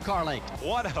Waltrip a 2-car length.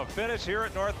 What a finish here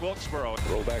at North Wilkesboro.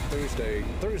 Throwback Thursday.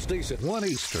 Thursdays at 1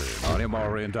 Eastern on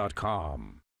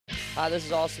MRN.com. Hi, this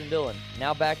is Austin Dillon.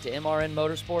 Now back to MRN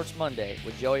Motorsports Monday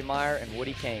with Joey Meyer and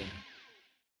Woody Kane.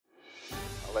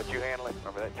 I'll let you handle it.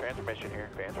 Remember that transmission here.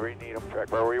 Fans where you need them. Track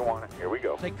bar where you want it. Here we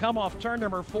go. They come off turn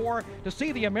number 4 to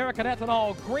see the American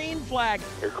Ethanol green flag.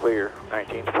 You're clear.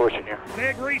 19's pushing you.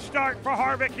 Big restart for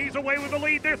Harvick. He's away with the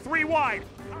lead. They're 3 wide.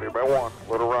 Clear by 1.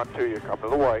 Little run to you. Come to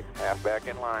the white. Half back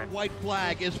in line. White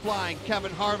flag is flying.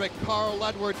 Kevin Harvick, Carl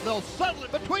Edwards. They'll settle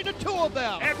it between the 2 of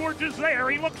them. Edwards is there.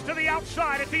 He looks to the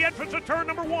outside at the entrance of turn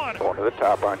number 1. Going to the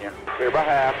top on you. Clear by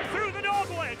half. Through the dog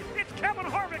leg. It's Kevin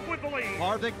Harvick with the lead.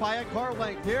 Harvick by a car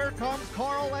length. Here comes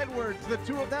Carl Edwards. The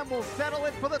 2 of them will settle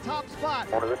it for the top spot.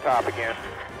 Going to the top again.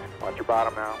 Watch your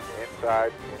bottom now.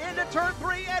 Inside. Into turn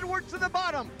 3, Edwards to the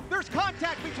bottom. There's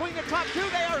contact between the top two.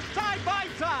 They are side by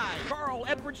side. Carl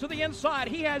Edwards to the inside.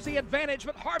 He has the advantage,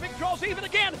 but Harvick draws even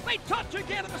again. They touch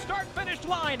again at the start-finish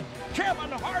line.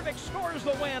 Kevin Harvick scores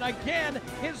the win again.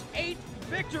 His 8th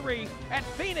victory at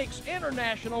Phoenix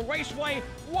International Raceway.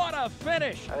 What a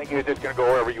finish. I think he was just going to go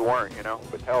wherever you weren't, you know.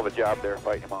 But hell of a job there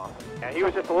fighting him off. And he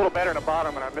was just a little better in the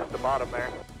bottom, and I missed the bottom there.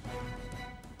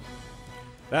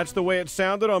 That's the way it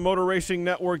sounded on Motor Racing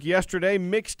Network yesterday,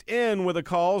 mixed in with the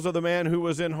calls of the man who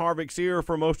was in Harvick's ear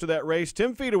for most of that race.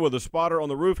 Tim Fedewa, the spotter on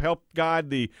the roof, helped guide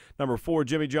the number 4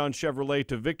 Jimmy John Chevrolet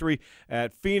to victory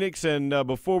at Phoenix. And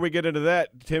before we get into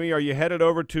that, Timmy, are you headed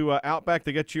over to Outback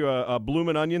to get you a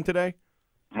bloomin' onion today?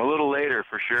 A little later,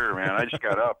 for sure, man. I just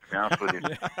got up, to be honest with you.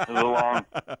 It was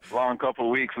a long couple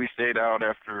of weeks. We stayed out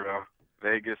after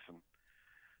Vegas and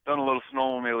done a little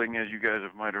snowmobiling, as you guys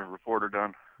might have reported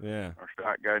on. Yeah. Our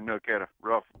stock guy, Nook, had a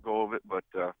rough go of it, but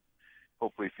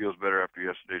hopefully he feels better after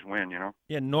yesterday's win, you know?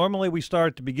 Yeah, normally we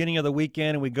start at the beginning of the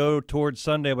weekend and we go towards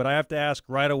Sunday, but I have to ask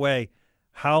right away,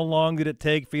 how long did it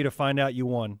take for you to find out you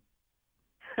won?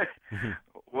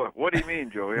 What do you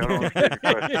mean, Joey? I don't understand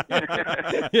your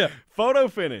question. Yeah. Photo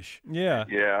finish. Yeah.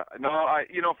 Yeah. No,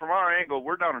 from our angle,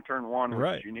 we're down in turn 1,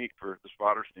 which is unique for the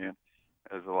spotter stand,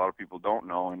 as a lot of people don't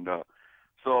know. And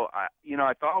so, I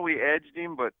thought we edged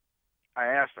him, but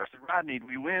I said, Rodney, did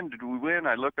we win? Did we win?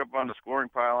 I looked up on the scoring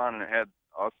pylon and it had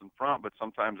us in front, but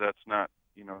sometimes that's not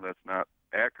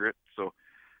accurate. So,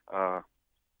 I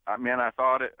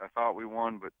thought we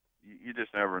won, but you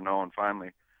just never know. And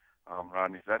finally,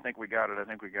 Rodney said, I think we got it.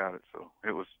 So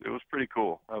it was pretty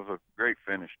cool. That was a great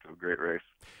finish to a great race.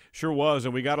 Sure was,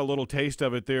 and we got a little taste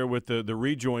of it there with the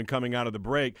rejoin coming out of the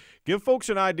break. Give folks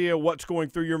an idea of what's going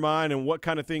through your mind and what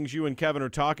kind of things you and Kevin are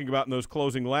talking about in those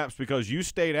closing laps, because you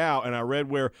stayed out, and I read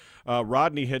where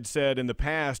Rodney had said in the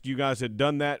past you guys had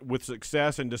done that with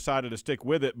success and decided to stick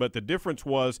with it, but the difference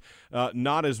was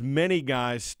not as many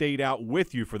guys stayed out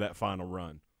with you for that final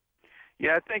run.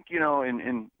 Yeah, I think,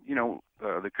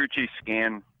 the crew chiefs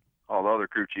scan all the other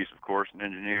crew chiefs, of course, and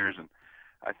engineers. And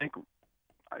I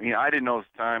didn't know at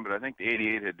the time, but I think the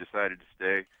 88 had decided to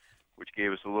stay, which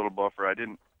gave us a little buffer. I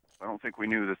don't think we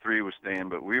knew the 3 was staying,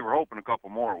 but we were hoping a couple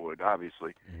more would,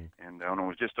 obviously. Mm-hmm. And it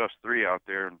was just us 3 out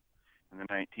there, and the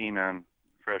 19 on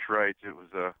fresh rights. We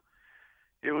knew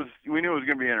it was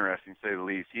going to be interesting, to say the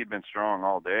least. He had been strong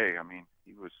all day. I mean,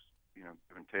 he was, give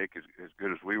and take as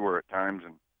good as we were at times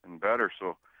and better.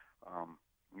 So,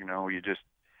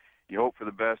 you hope for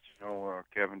the best.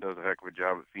 Kevin does a heck of a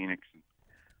job at Phoenix.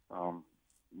 And,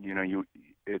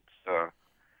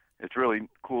 it's really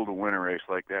cool to win a race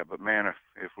like that. But, man,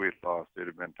 if we had lost, it would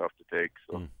have been tough to take.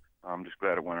 So I'm just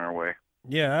glad it went our way.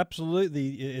 Yeah, absolutely.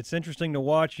 It's interesting to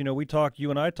watch. You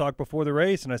and I talked before the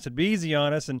race, and I said, be easy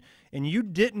on us. And you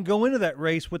didn't go into that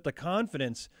race with the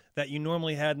confidence that you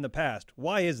normally had in the past.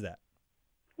 Why is that?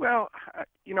 Well,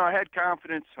 I had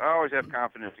confidence. I always have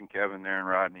confidence in Kevin there and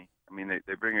Rodney. I mean,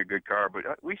 they bring a good car, but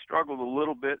we struggled a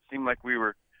little bit. Seemed like we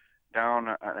were down,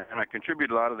 and I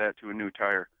contributed a lot of that to a new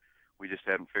tire we just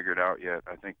hadn't figured out yet.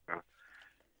 I think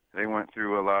they went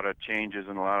through a lot of changes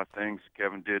and a lot of things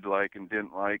Kevin did like and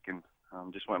didn't like, and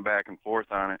just went back and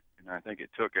forth on it. And I think it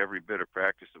took every bit of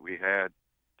practice that we had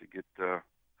to get our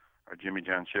Jimmy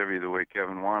John Chevy the way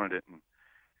Kevin wanted it.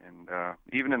 And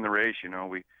even in the race,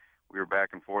 we were back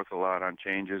and forth a lot on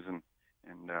changes, and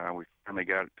we finally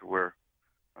got it to where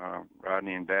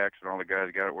Rodney and Dax and all the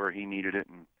guys got it where he needed it,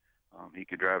 and he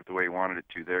could drive it the way he wanted it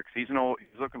to there. Because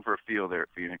he's looking for a feel there at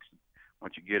Phoenix.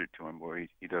 Once you get it to him, boy,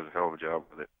 he does a hell of a job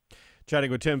with it.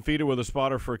 Chatting with Tim Fedewa, the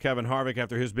spotter for Kevin Harvick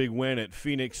after his big win at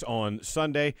Phoenix on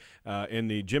Sunday in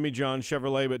the Jimmy John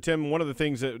Chevrolet. But, Tim, one of the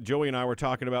things that Joey and I were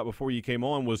talking about before you came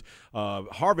on was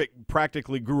Harvick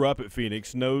practically grew up at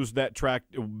Phoenix, knows that track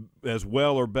as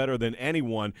well or better than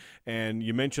anyone. And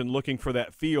you mentioned looking for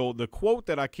that feel. The quote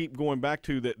that I keep going back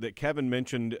to that Kevin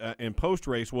mentioned in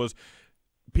post-race was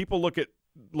people look at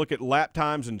lap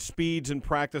times and speeds in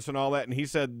practice and all that, and he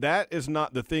said that is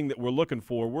not the thing that we're looking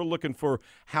for. We're looking for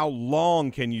how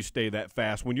long can you stay that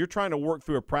fast. When you're trying to work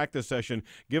through a practice session,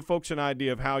 give folks an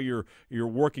idea of how you're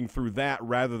working through that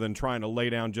rather than trying to lay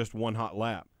down just one hot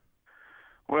lap.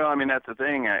 Well, I mean, that's the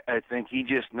thing. I think he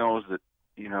just knows that,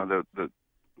 the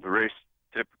race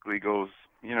typically goes,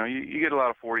 you get a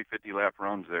lot of 40, 50 lap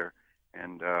runs there,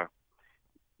 and the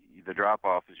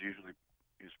drop-off is usually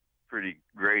pretty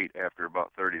great after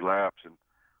about 30 laps, and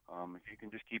if you can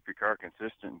just keep your car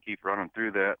consistent and keep running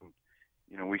through that,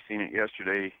 and we seen it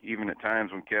yesterday, even at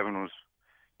times when Kevin was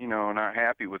not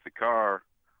happy with the car,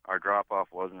 our drop off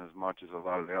wasn't as much as a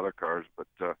lot of the other cars. But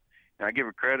I give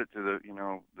a credit to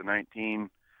the 19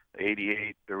 the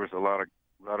 '88. There was a lot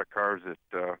of cars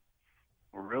that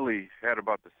really had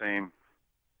about the same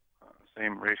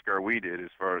race car we did as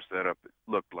far as setup it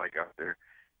looked like out there,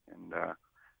 and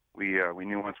we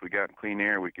knew once we got in clean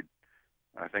air we could.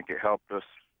 I think it helped us,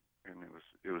 and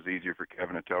it was easier for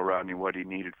Kevin to tell Rodney what he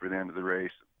needed for the end of the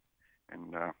race,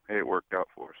 and hey, it worked out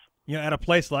for us. You know, at a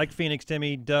place like Phoenix,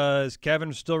 Timmy, does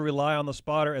Kevin still rely on the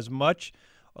spotter as much,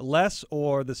 less,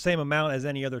 or the same amount as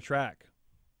any other track?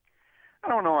 I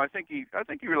don't know. I think he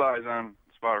relies on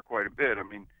the spotter quite a bit. I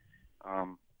mean,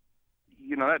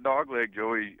 you know, that dog leg,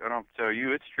 Joey, I don't have to tell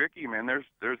you, it's tricky, man.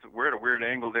 We're at a weird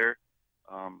angle there.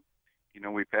 You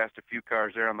know, we passed a few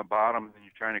cars there on the bottom, and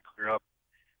you're trying to clear up.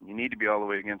 You need to be all the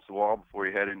way against the wall before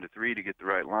you head into 3 to get the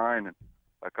right line. And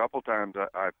a couple times,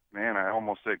 I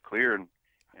almost said clear, and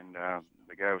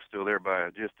the guy was still there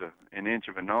by just an inch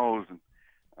of a nose. And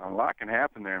a lot can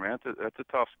happen there, man. That's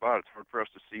a tough spot. It's hard for us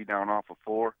to see down off of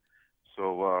 4.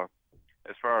 So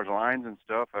as far as lines and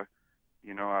stuff,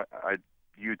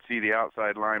 you'd see the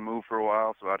outside line move for a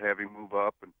while, so I'd have him move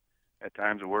up, and at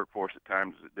times it worked for us, at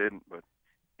times it didn't. But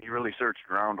he really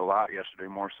searched around a lot yesterday,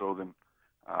 more so than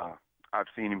I've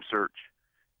seen him search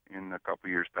in a couple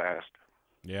years past.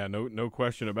 Yeah, no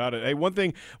question about it. Hey, one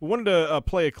thing, we wanted to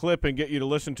play a clip and get you to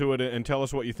listen to it and tell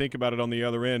us what you think about it on the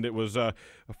other end. It was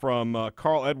from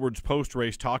Carl Edwards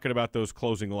post-race talking about those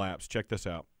closing laps. Check this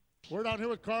out. We're down here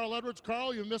with Carl Edwards.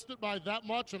 Carl, you missed it by that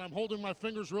much, and I'm holding my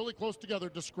fingers really close together.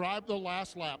 Describe the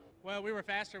last lap. Well, we were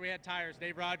faster. We had tires.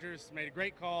 Dave Rogers made a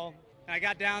great call. And I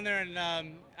got down there, and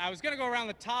I was going to go around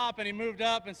the top, and he moved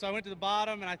up, and so I went to the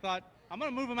bottom, and I thought, I'm going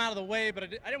to move him out of the way, but I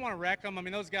didn't want to wreck him. I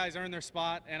mean, those guys earned their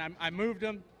spot, and I moved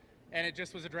them, and it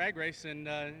just was a drag race, and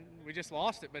we just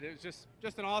lost it. But it was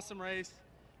just an awesome race.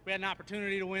 We had an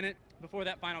opportunity to win it. Before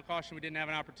that final caution, we didn't have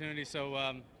an opportunity, so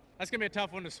that's going to be a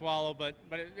tough one to swallow, but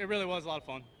it really was a lot of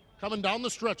fun. Coming down the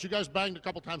stretch, you guys banged a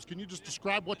couple times. Can you just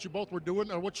describe what you both were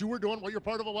doing, or what you were doing, what your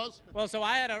part of it was? Well, so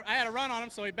I had a run on him,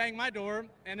 so he banged my door,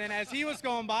 and then as he was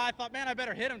going by, I thought, man, I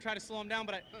better hit him, try to slow him down,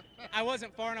 but I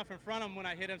wasn't far enough in front of him when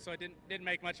I hit him, so it didn't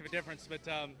make much of a difference. But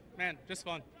man, just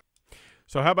fun.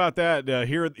 So how about that?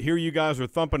 Here you guys are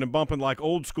thumping and bumping like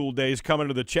old school days coming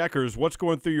to the checkers. What's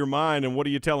going through your mind, and what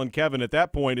are you telling Kevin? At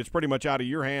that point, it's pretty much out of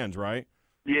your hands, right?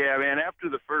 Yeah, man. After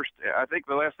the first, I think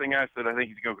the last thing I said, I think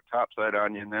he's going to go topside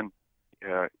on you, and then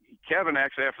Kevin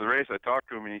actually after the race, I talked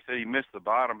to him, and he said he missed the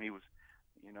bottom. He was,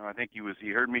 I think he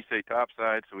heard me say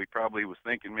topside, so he probably was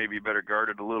thinking maybe he better guard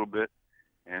it a little bit,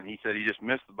 and he said he just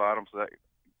missed the bottom, so that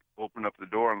opened up the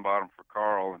door on the bottom for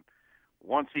Carl. And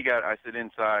once I said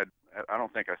inside, I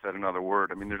don't think I said another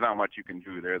word. I mean, there's not much you can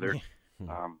do there.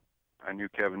 I knew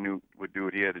Kevin would do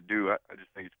what he had to do. I just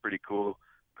think it's pretty cool.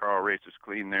 Carl races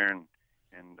clean there, and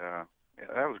yeah,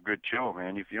 that was a good show,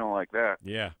 man. If you don't like that,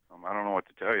 yeah, I don't know what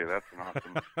to tell you. That's an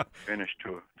awesome finish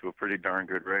to a pretty darn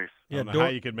good race. Yeah, I don't know how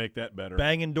you could make that better.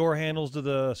 Banging door handles to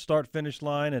the start-finish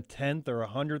line, a 10th or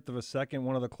 100th of a second,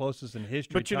 one of the closest in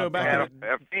history. But back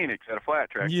at Phoenix, at a flat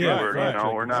track, yeah,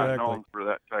 we're not known for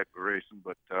that type of racing.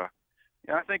 But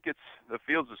yeah, I think the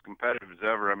field's as competitive as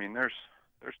ever. I mean, there's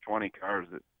 20 cars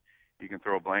that you can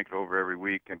throw a blanket over every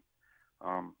week, and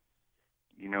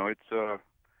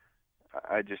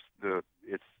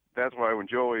that's why when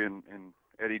Joey and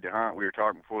Eddie DeHaan, we were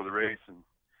talking before the race, and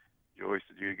Joey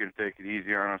said, "You're going to take it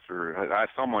easy on us," or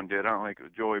someone did. I don't think it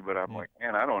was Joey, but I'm like,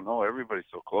 man, I don't know. Everybody's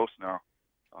so close now,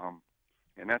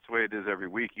 and that's the way it is every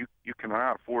week. You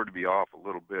cannot afford to be off a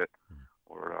little bit,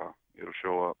 or it'll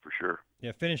show up for sure.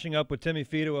 Yeah, finishing up with Timmy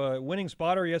Fedewa, winning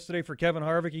spotter yesterday for Kevin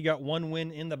Harvick. He got one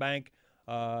win in the bank.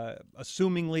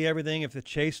 Assumingly everything, if the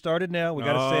chase started now, we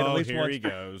got to say it at least here once. He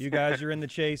goes. You guys are in the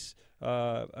chase.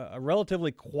 A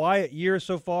relatively quiet year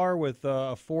so far with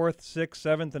a 4th, 6th,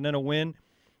 7th, and then a win.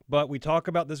 But we talk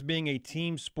about this being a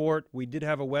team sport. We did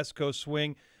have a West Coast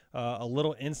swing, a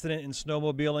little incident in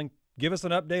snowmobiling. Give us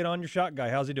an update on your shot guy.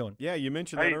 How's he doing? Yeah, you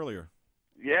mentioned that earlier.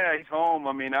 Yeah, he's home.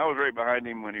 I mean, I was right behind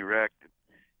him when he wrecked.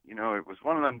 It was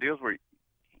one of them deals where,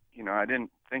 I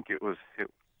didn't think it was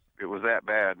that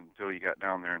bad until he got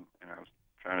down there, and I was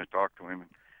trying to talk to him, and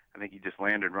I think he just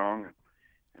landed wrong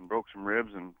and broke some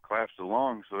ribs and collapsed the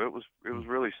lung. So it was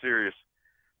really serious.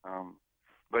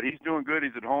 But he's doing good.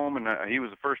 He's at home, and he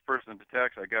was the first person to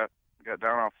text. I got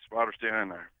down off the spotter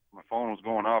stand, and my phone was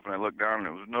going off, and I looked down, and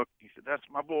it was Nook. He said, "That's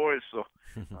my boys." So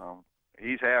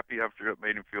he's happy after it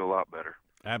made him feel a lot better.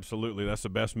 Absolutely. That's the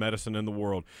best medicine in the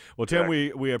world. Well, Tim,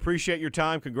 we appreciate your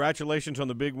time. Congratulations on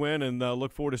the big win, and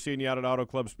look forward to seeing you out at Auto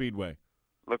Club Speedway.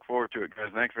 look forward to it, guys.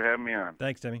 Thanks for having me on.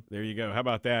 Thanks, Timmy. There you go. How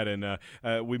about that?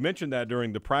 And we mentioned that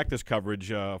during the practice coverage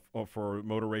for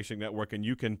Motor Racing Network, and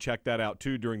you can check that out,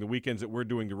 too, during the weekends that we're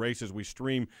doing the races. We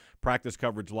stream practice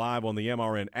coverage live on the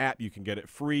MRN app. You can get it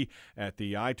free at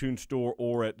the iTunes Store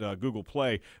or at Google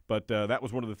Play. But that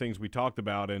was one of the things we talked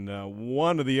about. And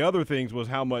one of the other things was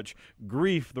how much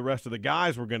grief the rest of the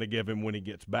guys were going to give him when he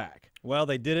gets back. Well,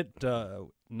 they did it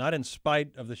not in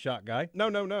spite of the shot guy.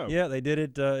 No. Yeah, they did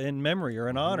it in memory or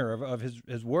in honor of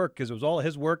his work, because it was all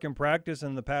his work in practice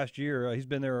in the past year. He's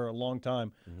been there a long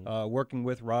time, working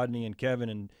with Rodney and Kevin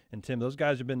and Tim. Those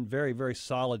guys have been very, very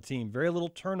solid team. Very little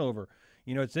turnover.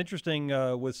 You know, it's interesting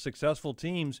with successful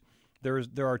teams.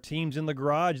 There are teams in the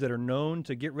garage that are known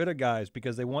to get rid of guys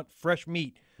because they want fresh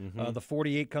meat. The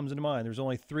 48 comes into mind. There's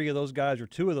only 3 of those guys or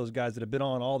 2 of those guys that have been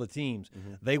on all the teams.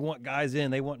 They want guys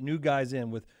in. They want new guys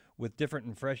in with different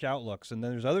and fresh outlooks. And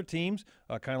then there's other teams,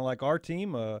 kind of like our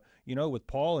team, you know, with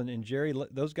Paul and Jerry.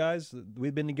 Those guys,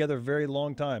 we've been together a very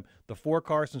long time. The 4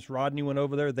 cars since Rodney went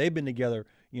over there, they've been together,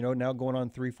 you know, now going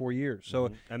on 3-4 years. So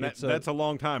and that's a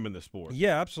long time in the sport.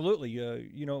 Yeah, absolutely.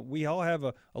 You know, we all have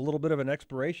a little bit of an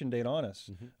expiration date on us.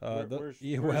 Where's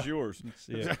yours?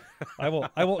 Yeah. I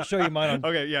won't show you mine.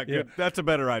 Okay, yeah, good. That's a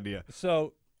better idea.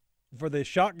 So, for the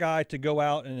shot guy to go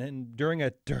out and during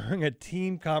a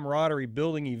team camaraderie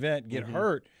building event get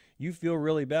hurt, you feel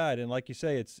really bad. And like you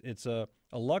say, it's a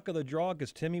luck of the draw,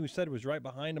 because Timmy, we said, was right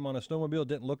behind him on a snowmobile.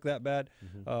 Didn't look that bad.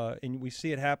 And we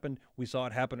see it happen. We saw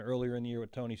it happen earlier in the year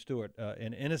with Tony Stewart,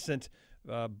 an innocent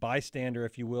bystander,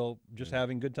 if you will, just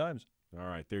having good times. All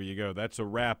right, there you go. That's a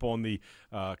wrap on the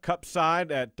Cup side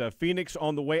at Phoenix.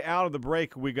 On the way out of the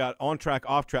break, we got on track,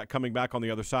 off track coming back on the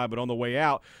other side. But on the way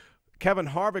out, Kevin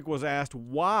Harvick was asked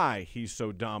why he's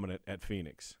so dominant at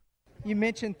Phoenix. You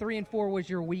mentioned 3 and 4 was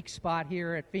your weak spot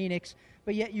here at Phoenix,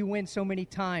 but yet you win so many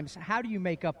times. How do you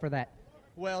make up for that?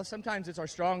 Well, sometimes it's our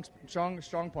strong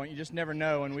point. You just never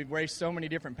know, and we've raced so many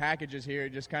different packages here.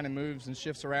 It just kind of moves and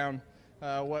shifts around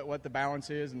what the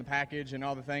balance is and the package and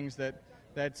all the things that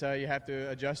you have to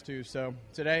adjust to. So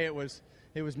today it was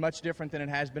much different than it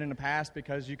has been in the past,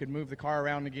 because you could move the car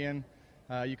around again.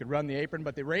 You could run the apron,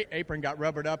 but the apron got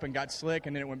rubbered up and got slick,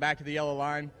 and then it went back to the yellow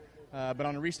line. But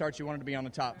on the restarts, you wanted to be on the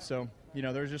top. So, you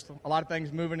know, there's just a lot of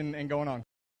things moving and going on.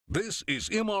 This is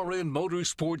MRN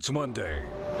Motorsports Monday.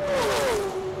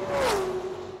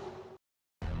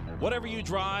 Whatever you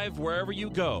drive, wherever you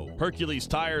go, Hercules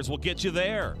Tires will get you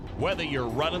there, whether you're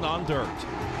running on dirt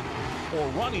or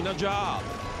running a job.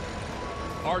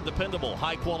 Our dependable,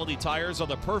 high-quality tires are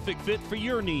the perfect fit for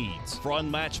your needs. For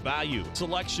unmatched value,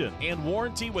 selection, and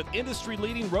warranty with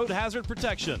industry-leading road hazard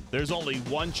protection, there's only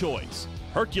one choice: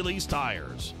 Hercules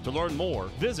Tires. To learn more,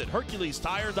 visit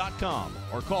HerculesTire.com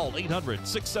or call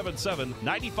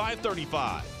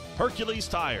 800-677-9535. Hercules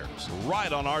Tires,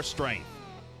 right on our strength.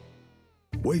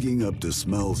 Waking up to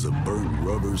smells of burnt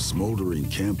rubber, smoldering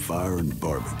campfire, and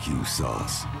barbecue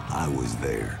sauce. I was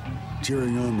there,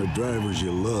 cheering on the drivers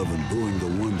you love and booing the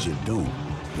ones you don't,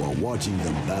 while watching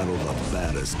them battle the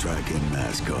baddest track in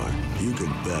NASCAR. You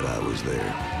can bet I was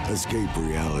there. Escape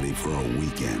reality for a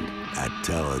weekend at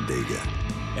Talladega.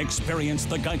 Experience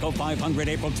the Geico 500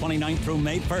 April 29th through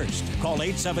May 1st. Call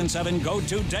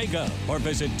 877-GO-TO-DEGA or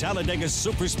visit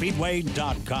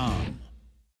TalladegaSuperspeedway.com.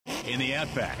 In the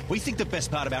Outback, we think the best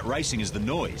part about racing is the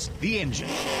noise, the engine,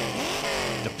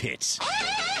 the pits,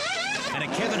 and a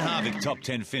Kevin Harvick top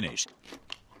 10 finish.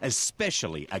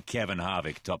 Especially a Kevin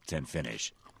Harvick top 10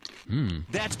 finish.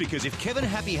 That's because if Kevin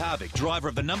Happy Harvick, driver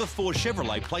of the number 4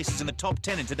 Chevrolet, places in the top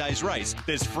 10 in today's race,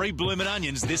 there's free bloomin'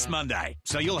 onions this Monday.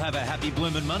 So you'll have a happy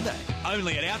bloomin' Monday.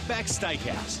 Only at Outback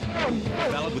Steakhouse.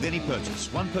 Valid with any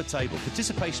purchase. 1 per table.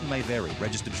 Participation may vary.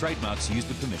 Registered trademarks used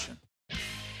with permission.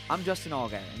 I'm Justin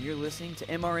Allgaier, and you're listening to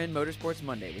MRN Motorsports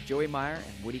Monday with Joey Meyer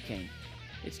and Woody Kane.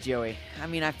 It's Joey. I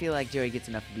mean, I feel like Joey gets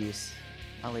enough abuse.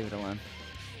 I'll leave it alone.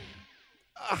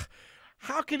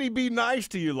 How can he be nice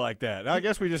to you like that? I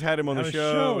guess we just had him on the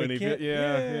show, and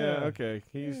okay.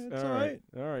 He's all right.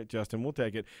 All right, Justin, we'll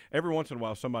take it. Every once in a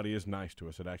while, somebody is nice to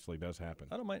us. It actually does happen.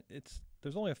 I don't mind.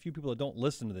 There's only a few people that don't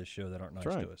listen to this show that aren't nice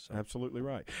to us. So. Absolutely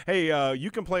right. Hey,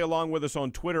 you can play along with us on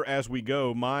Twitter as we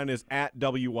go. Mine is at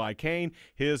WY Kane.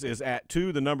 His is at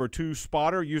 2, the number 2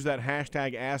 spotter. Use that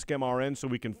hashtag AskMRN so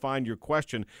we can find your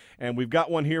question. And we've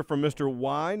got one here from Mr.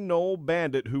 Y Noel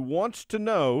Bandit, who wants to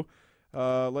know.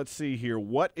 Let's see here.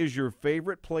 What is your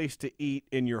favorite place to eat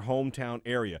in your hometown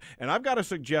area? And I've got a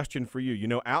suggestion for you. You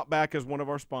know, Outback is one of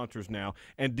our sponsors now.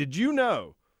 And did you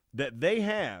know that they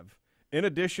have, in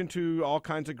addition to all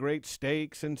kinds of great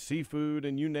steaks and seafood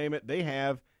and you name it, they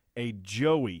have a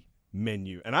Joey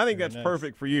menu. And I think Very that's nice.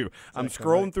 perfect for you. I'm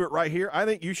scrolling through it right here. I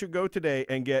think you should go today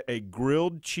and get a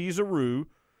grilled cheesearoo,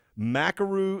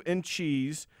 macaroo and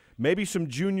cheese, maybe some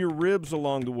junior ribs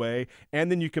along the way, and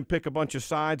then you can pick a bunch of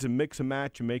sides and mix and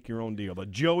match and make your own deal. The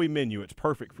Joey menu, it's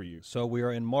perfect for you. So we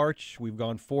are in March. We've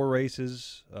gone 4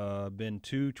 races, been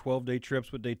 2 12-day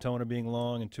trips with Daytona being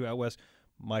long and 2 out west.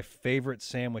 My favorite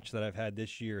sandwich that I've had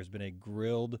this year has been a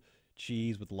grilled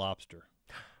cheese with lobster.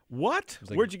 What?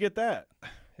 Where'd you get that?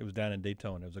 It was down in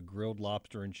Daytona. It was a grilled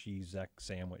lobster and cheese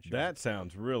sandwich. That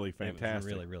sounds really fantastic. It was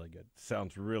really, really good.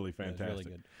 Sounds really fantastic. Really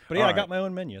good. But yeah, I got my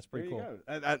own menu. It's pretty cool.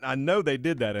 I know they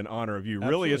did that in honor of you.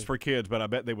 Absolutely. Really, it's for kids, but I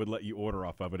bet they would let you order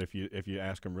off of it if you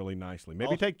ask them really nicely.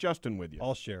 Maybe take Justin with you.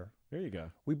 I'll share. There you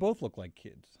go. We both look like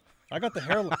kids. I got the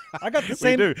hairline. I got the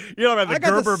same. We do. You don't have the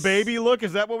Gerber baby look?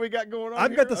 Is that what we got going on I've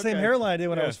here? got the same Okay. hairline I did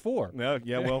when I was 4. No,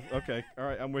 yeah, well, okay. All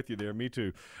right, I'm with you there. Me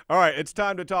too. All right, it's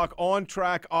time to talk on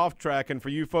track, off track. And for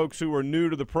you folks who are new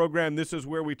to the program, this is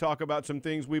where we talk about some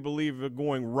things we believe are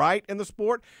going right in the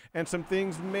sport and some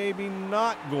things maybe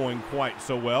not going quite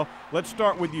so well. Let's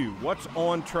start with you. What's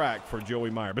on track for Joey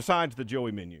Meyer, besides the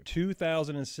Joey menu?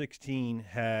 2016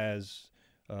 has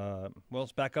well,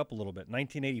 let's back up a little bit.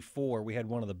 1984, we had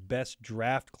one of the best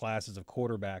draft classes of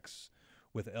quarterbacks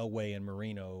with Elway and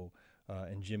Marino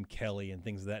and Jim Kelly and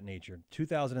things of that nature.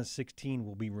 2016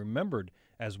 will be remembered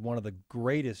as one of the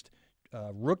greatest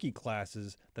rookie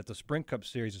classes that the Sprint Cup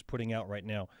Series is putting out right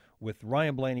now, with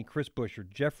Ryan Blaney, Chris Buescher,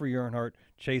 Jeffrey Earnhardt,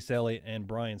 Chase Elliott, and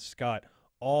Brian Scott,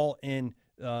 all in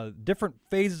different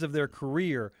phases of their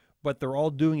career, but they're all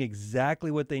doing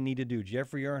exactly what they need to do.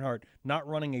 Jeffrey Earnhardt not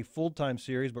running a full-time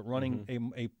series, but running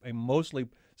a mostly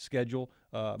schedule,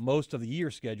 most of the year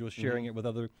schedule, sharing it with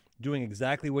other, doing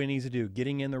exactly what he needs to do,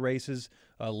 getting in the races,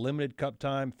 limited cup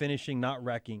time, finishing, not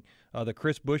wrecking. The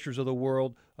Chris Bueschers of the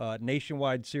world,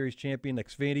 nationwide series champion,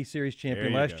 Xfinity series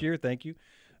champion last year, thank you.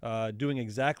 Doing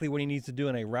exactly what he needs to do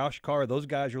in a Roush car. Those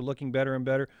guys are looking better and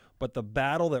better. But the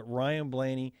battle that Ryan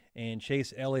Blaney and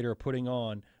Chase Elliott are putting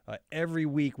on every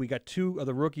week, we got 2 of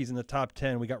the rookies in the top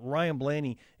 10. We got Ryan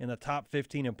Blaney in the top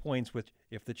 15 in points, which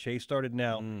if the chase started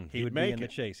now, he would be in the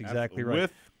chase. Exactly right.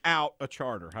 Without a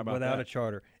charter. How about that? Without a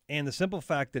charter. And the simple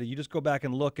fact that you just go back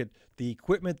and look at the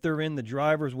equipment they're in, the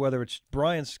drivers, whether it's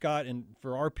Brian Scott and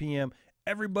for RPM,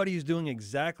 everybody's doing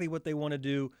exactly what they want to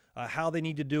do, how they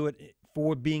need to do it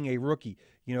for being a rookie.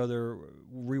 You know,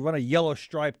 we run a yellow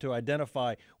stripe to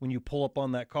identify when you pull up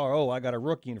on that car, oh, I got a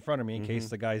rookie in front of me, in case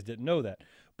the guys didn't know that.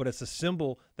 But it's a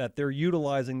symbol that they're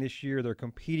utilizing this year. They're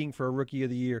competing for a Rookie of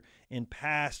the Year. In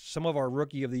past, some of our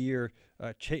Rookie of the Year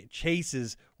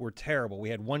chases were terrible. We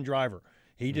had one driver.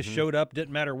 He just showed up,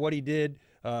 didn't matter what he did,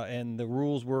 and the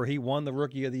rules were he won the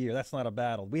Rookie of the Year. That's not a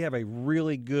battle. We have a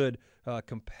really good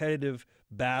competitive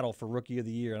battle for Rookie of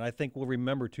the Year, and I think we'll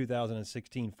remember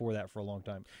 2016 for that for a long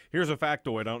time. Here's a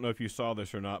factoid. I don't know if you saw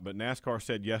this or not, but NASCAR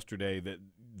said yesterday that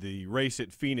the race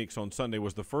at Phoenix on Sunday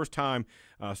was the first time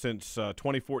since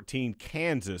 2014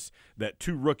 Kansas that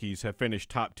 2 rookies have finished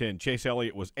top 10. Chase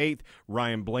Elliott was 8th,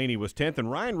 Ryan Blaney was 10th,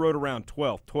 and Ryan rode around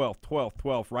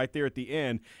 12th right there at the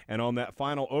end, and on that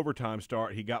final overtime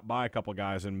start, he got by a couple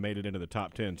guys and made it into the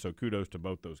top 10, so kudos to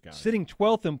both those guys. Sitting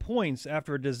 12th in points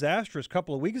after a disastrous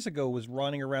couple of weeks ago was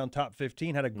running around top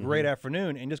 15, had a great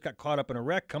afternoon, and just got caught up in a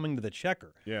wreck coming to the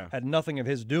checker. Yeah. Had nothing of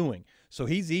his doing. So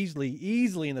he's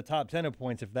easily in the top 10 of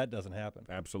points if that doesn't happen.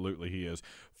 Absolutely he is.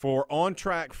 For on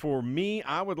track for me,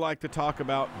 I would like to talk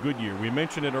about Goodyear. We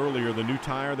mentioned it earlier, the new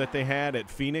tire that they had at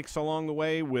Phoenix along the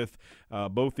way with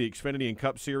both the Xfinity and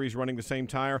Cup Series running the same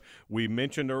tire. We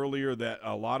mentioned earlier that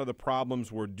a lot of the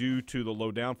problems were due to the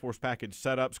low downforce package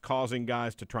setups causing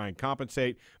guys to try and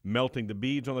compensate, melting the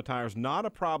beads on the tires. Not a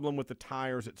problem with the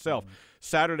tires itself.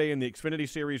 Saturday in the Xfinity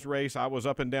Series race, I was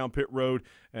up and down pit road,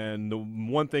 and the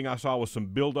one thing I saw was some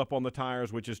buildup on the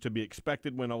tires, which is to be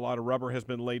expected when a lot of rubber has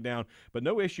been laid down, but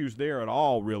no issues there at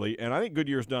all, really. And I think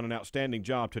Goodyear's done an outstanding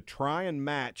job to try and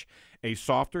match a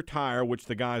softer tire, which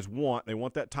the guys want. They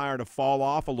want that tire to fall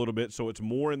off a little bit so it's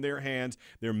more in their hands.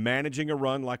 They're managing a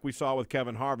run like we saw with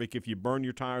Kevin Harvick. If you burn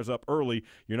your tires up early,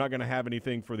 you're not going to have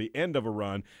anything for the end of a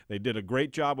run. They did a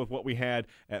great job with what we had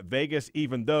at Vegas,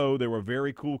 even though there were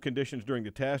very cool conditions during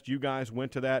the test. You guys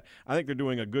went to that. I think they're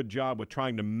doing a good job with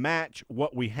trying to match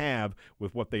what we have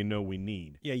with what they know we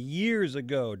need. Yeah, years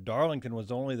ago, Darlington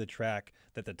was only the track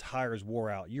that the tires wore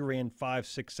out. You ran 5,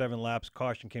 6, 7 laps,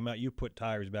 caution came out, you put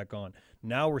tires back on.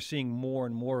 Now we're seeing more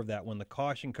and more of that. When the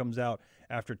caution comes out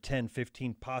after 10,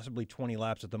 15, possibly 20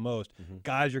 laps at the most,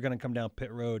 guys are going to come down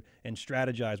pit road and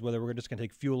strategize whether we're just going to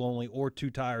take fuel only or 2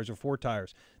 tires or 4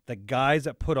 tires. The guys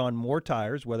that put on more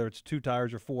tires, whether it's 2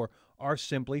 tires or 4, are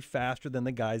simply faster than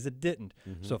the guys that didn't.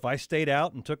 So if I stayed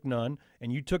out and took none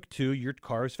and you took 2, your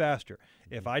car is faster.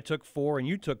 If I took 4 and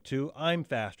you took 2, I'm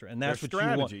faster. And that's what you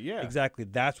want. Yeah. Exactly.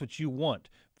 That's what you want.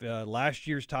 Last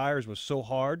year's tires was so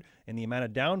hard, and the amount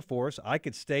of downforce, I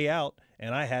could stay out,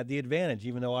 and I had the advantage,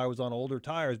 even though I was on older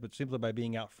tires, but simply by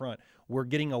being out front. We're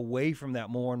getting away from that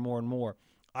more and more and more.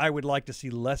 I would like to see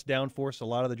less downforce. A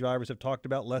lot of the drivers have talked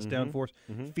about less downforce.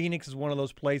 Phoenix is one of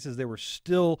those places. There were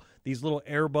still these little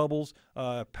air bubbles,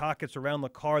 pockets around the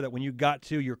car that when you got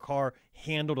to, your car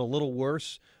handled a little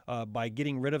worse. By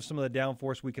getting rid of some of the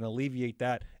downforce, we can alleviate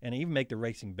that and even make the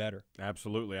racing better.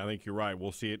 Absolutely. I think you're right.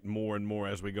 We'll see it more and more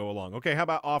as we go along. Okay, how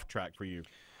about off track for you?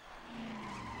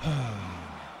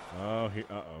 Uh-oh.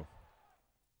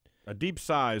 A deep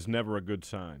sigh is never a good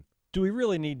sign. Do we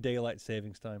really need daylight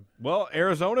savings time? Well,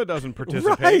 Arizona doesn't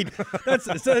participate.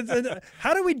 Right.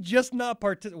 How do we just not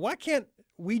participate? Why can't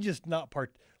we just not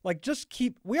participate? Like, just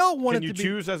keep – we all want Can it you to be –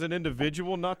 choose as an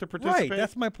individual not to participate? Right,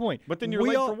 that's my point. But then you're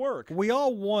late for work. We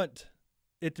all want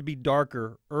it to be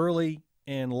darker early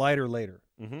and lighter later.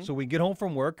 So we get home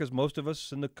from work, because most of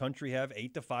us in the country have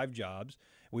 8 to 5 jobs.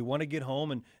 We want to get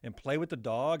home and play with the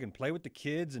dog and play with the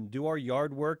kids and do our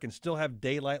yard work and still have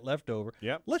daylight left over.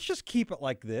 Yep. Let's just keep it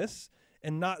like this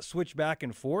and not switch back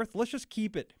and forth. Let's just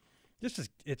keep it.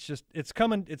 It's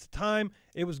coming. It's time.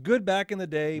 It was good back in the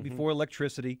day before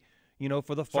electricity. You know,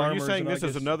 for the farmers. So are you saying this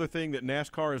is another thing that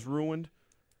NASCAR has ruined?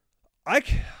 I've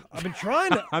been trying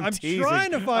to. I'm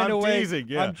trying to find a way.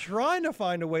 Yeah. I'm trying to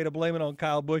find a way to blame it on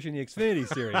Kyle Busch in the Xfinity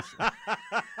Series.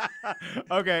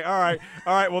 Okay, all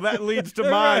right. Well, that leads to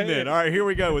mine then. All right, here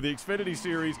we go with the Xfinity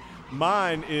Series.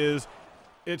 Mine is.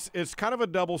 It's kind of a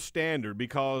double standard,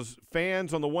 because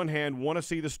fans, on the one hand, want to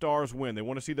see the stars win. They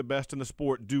want to see the best in the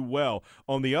sport do well.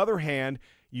 On the other hand,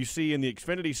 you see in the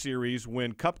Xfinity Series,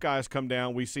 when Cup guys come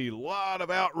down, we see a lot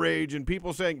of outrage and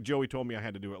people saying, Joey told me I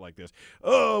had to do it like this,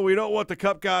 oh, we don't want the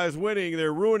Cup guys winning.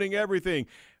 They're ruining everything.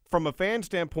 From a fan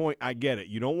standpoint, I get it.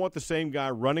 You don't want the same guy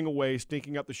running away,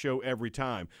 stinking up the show every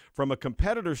time. From a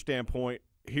competitor standpoint,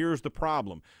 here's the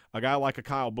problem. A guy like a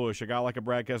Kyle Busch, a guy like a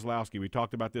Brad Keselowski, we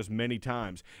talked about this many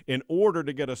times. In order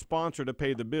to get a sponsor to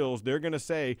pay the bills, they're going to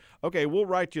say, okay, we'll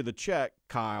write you the check,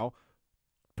 Kyle,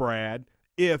 Brad,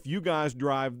 if you guys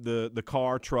drive the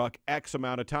car, truck, X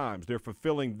amount of times. They're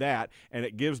fulfilling that, and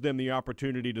it gives them the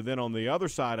opportunity to then, on the other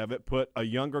side of it, put a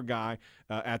younger guy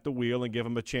at the wheel and give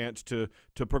him a chance to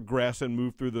progress and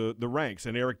move through the ranks.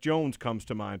 And Eric Jones comes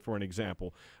to mind for an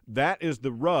example. That is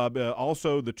the rub.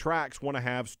 Also, the tracks want to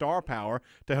have star power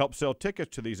to help sell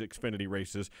tickets to these Xfinity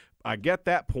races. I get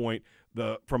that point.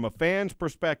 From a fan's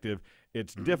perspective,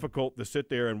 it's difficult to sit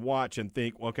there and watch and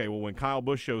think, okay, well, when Kyle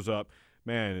Busch shows up,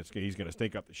 man, he's going to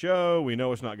stink up the show. We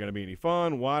know it's not going to be any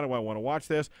fun. Why do I want to watch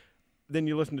this? Then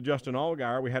you listen to Justin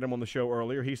Allgaier. We had him on the show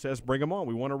earlier. He says, bring him on.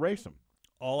 We want to race him.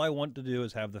 All I want to do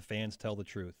is have the fans tell the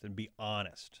truth and be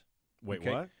honest. Wait,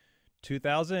 what?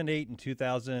 2008 and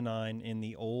 2009 in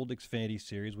the old Xfinity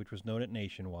Series, which was known at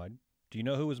Nationwide. Do you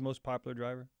know who was most popular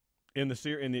driver? In the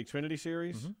Xfinity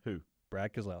Series? Who?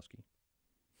 Brad Keselowski.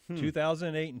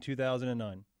 2008 and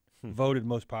 2009. Voted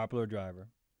most popular driver.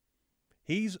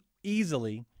 He's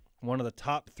easily one of the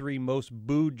top 3 most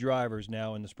booed drivers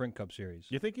now in the Sprint Cup Series.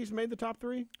 You think he's made the top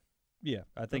 3? Yeah,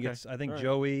 I think Okay. I think All right.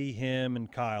 Joey, him,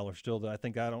 and Kyle are still I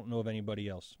don't know of anybody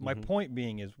else. My point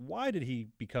being is, why did he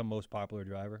become most popular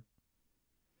driver?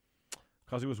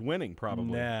 Because he was winning,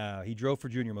 probably. Nah, he drove for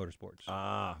Junior Motorsports.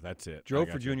 Ah, that's it. Drove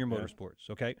for Junior Motorsports,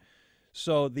 okay?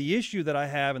 So the issue that I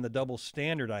have and the double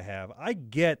standard I have, I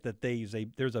get that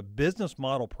there's a business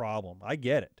model problem. I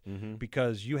get it,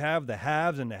 because you have the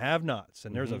haves and the have-nots,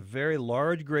 and there's a very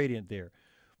large gradient there.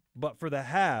 But for the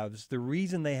haves, the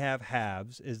reason they have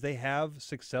haves is they have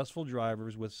successful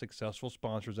drivers with successful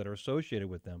sponsors that are associated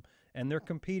with them, and they're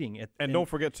competing. And don't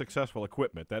forget successful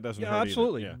equipment. That doesn't hurt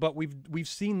absolutely. either. Yeah. But we've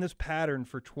seen this pattern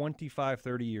for 25,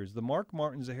 30 years. The Mark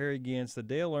Martins, the Harry Gants, the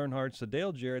Dale Earnhardts, the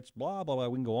Dale Jarretts, blah, blah, blah.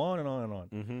 We can go on and on and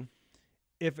on.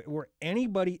 If it were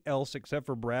anybody else except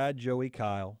for Brad, Joey,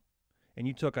 Kyle, and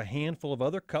you took a handful of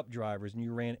other Cup drivers and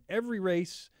you ran every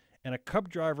race and a Cup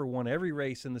driver won every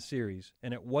race in the series,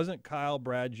 and it wasn't Kyle,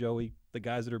 Brad, Joey, the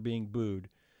guys that are being booed,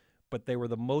 but they were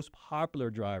the most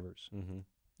popular drivers,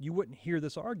 you wouldn't hear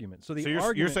this argument. So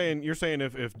you're saying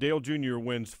if Dale Jr.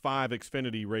 wins 5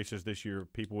 Xfinity races this year,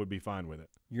 people would be fine with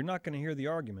it. You're not going to hear the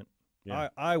argument. Yeah.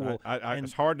 I will.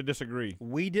 It's hard to disagree.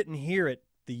 We didn't hear it.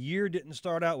 The year didn't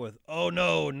start out with, oh,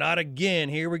 no, not again.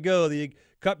 Here we go. The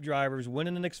Cup drivers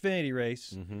winning an Xfinity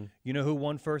race. You know who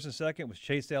won first and second? It was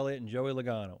Chase Elliott and Joey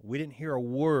Logano. We didn't hear a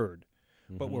word.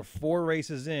 But we're 4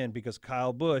 races in because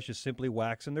Kyle Busch is simply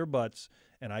waxing their butts,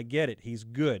 and I get it. He's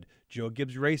good. Joe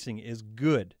Gibbs Racing is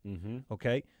good.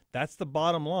 Okay? That's the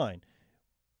bottom line.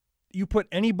 You put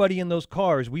anybody in those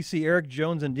cars, we see Eric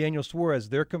Jones and Daniel Suarez,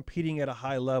 they're competing at a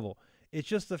high level. It's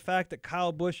just the fact that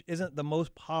Kyle Busch isn't the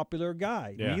most popular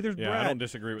guy. Yeah, Neither's Brad. I don't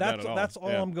disagree with that at all. That's all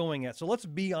I'm going at. So let's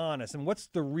be honest. And what's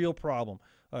the real problem?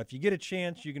 If you get a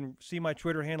chance, you can see my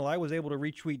Twitter handle. I was able to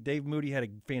retweet. Dave Moody had a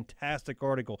fantastic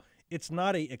article. It's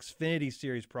not a Xfinity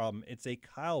Series problem. It's a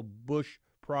Kyle Busch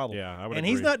problem. Yeah, I would And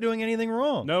agree. he's not doing anything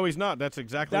wrong. No, he's not. That's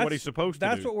exactly what he's supposed to do.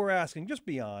 That's what we're asking. Just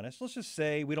be honest. Let's just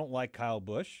say we don't like Kyle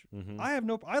Busch. I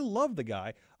love the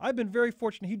guy. I've been very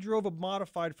fortunate. He drove a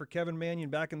modified for Kevin Manion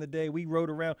back in the day. We rode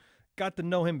around, got to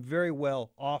know him very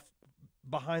well off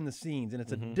behind the scenes, and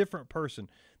it's a different person.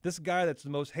 This guy that's the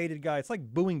most hated guy, it's like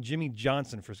booing Jimmy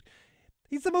Johnson for.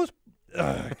 He's the most.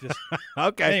 Just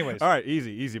okay. Anyways, all right,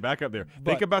 easy. Back up there.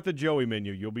 Think about the Joey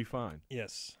menu. You'll be fine.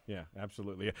 Yes. Yeah,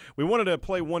 absolutely. We wanted to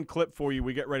play one clip for you.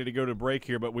 We get ready to go to break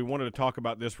here, but we wanted to talk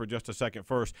about this for just a second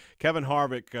first. Kevin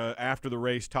Harvick, after the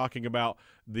race, talking about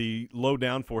the low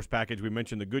downforce package. We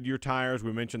mentioned the Goodyear tires.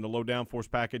 We mentioned the low downforce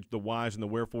package, the whys and the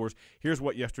wherefores. Here's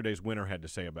what yesterday's winner had to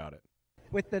say about it.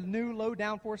 With the new low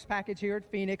downforce package here at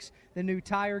Phoenix, the new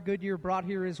tire Goodyear brought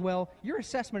here as well, your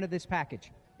assessment of this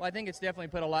package? Well, I think it's definitely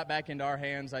put a lot back into our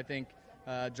hands. I think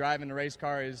driving the race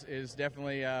car is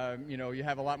definitely, you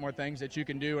have a lot more things that you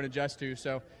can do and adjust to.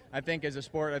 So I think as a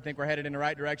sport, I think we're headed in the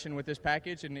right direction with this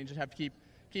package, and you just have to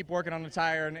keep working on the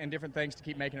tire and different things to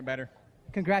keep making it better.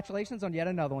 Congratulations on yet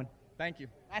another one. Thank you.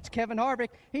 That's Kevin Harvick.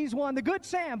 He's won the Good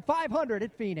Sam 500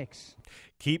 at Phoenix.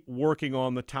 Keep working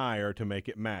on the tire to make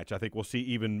it match. I think we'll see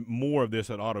even more of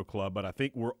this at Auto Club, but I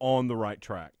think we're on the right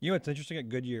track. You know, it's interesting at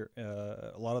Goodyear.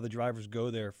 A lot of the drivers go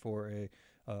there for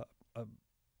a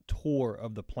tour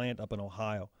of the plant up in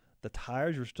Ohio. The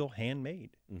tires are still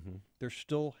handmade. They're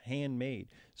still handmade.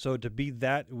 So to be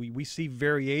that, we see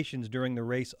variations during the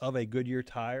race of a Goodyear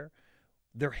tire.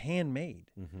 They're handmade.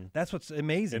 That's what's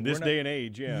amazing. In this day and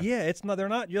age, yeah. Yeah, it's not. They're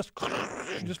not just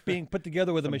being put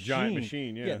together with a machine. Giant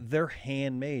machine, yeah. They're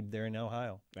handmade there in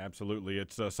Ohio. Absolutely.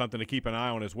 It's something to keep an eye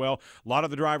on as well. A lot of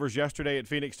the drivers yesterday at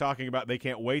Phoenix talking about they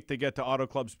can't wait to get to Auto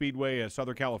Club Speedway in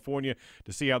Southern California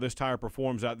to see how this tire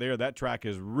performs out there. That track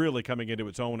is really coming into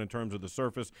its own in terms of the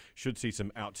surface. Should see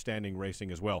some outstanding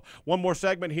racing as well. One more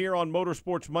segment here on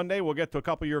Motorsports Monday. We'll get to a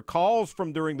couple of your calls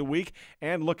from during the week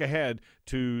and look ahead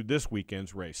to this weekend's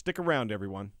race. Stick around,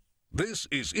 everyone. This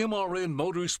is MRN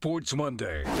Motorsports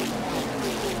Monday.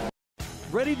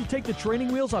 Ready to take the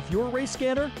training wheels off your race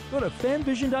scanner? Go to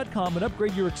fanvision.com and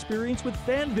upgrade your experience with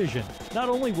FanVision. Not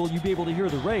only will you be able to hear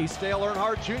the race, Dale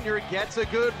Earnhardt Jr. gets a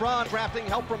good run, drafting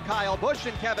help from Kyle Busch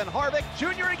and Kevin Harvick.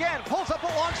 Jr. again pulls up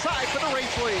alongside for the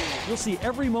race lead. you'll see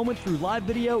every moment through live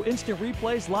video, instant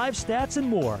replays, live stats, and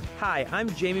more. Hi, I'm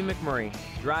Jamie McMurray,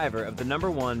 driver of the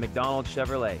 #1 McDonald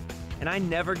Chevrolet, and I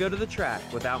never go to the track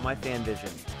without my FanVision.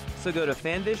 So go to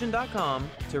fanvision.com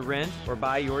to rent or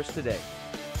buy yours today.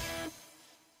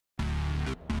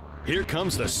 Here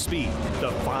comes the speed,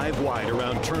 the 5 wide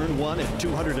around turn 1 at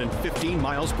 215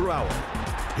 miles per hour.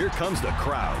 Here comes the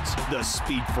crowds, the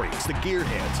speed freaks, the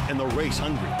gearheads, and the race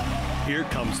hungry. Here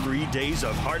comes 3 days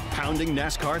of heart-pounding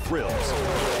NASCAR thrills.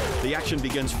 The action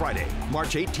begins Friday,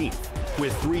 March 18th,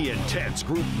 with 3 intense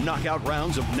group knockout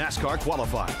rounds of NASCAR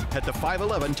qualifying at the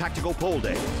 511 Tactical Pole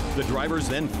Day. The drivers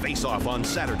then face off on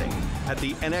Saturday at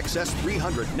the NXS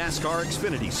 300 NASCAR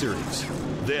Xfinity Series.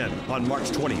 Then, on March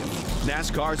 20th,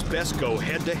 NASCAR's best go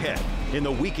head-to-head in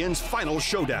the weekend's final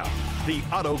showdown, the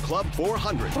Auto Club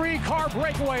 400. 3-car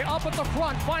breakaway up at the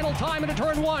front, final time into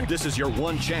turn 1. This is your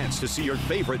one chance to see your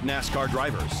favorite NASCAR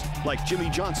drivers, like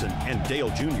Jimmy Johnson and Dale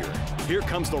Jr. Here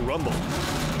comes the rumble.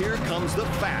 Here comes the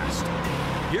fast.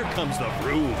 Here comes the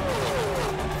vroom.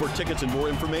 For tickets and more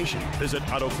information, visit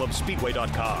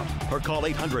AutoClubSpeedway.com or call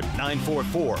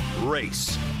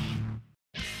 800-944-RACE.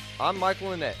 I'm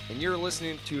Michael Annette, and you're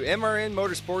listening to MRN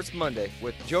Motorsports Monday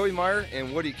with Joey Meyer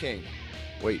and Woody King.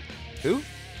 Wait, who?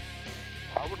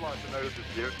 I would like to know the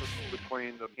difference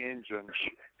between the engines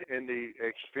in the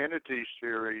Xfinity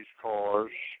Series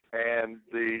cars and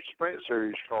the Sprint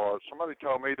Series cars. Somebody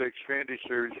told me the Xfinity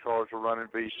Series cars are running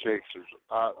V6s.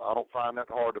 I don't find that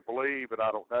hard to believe, but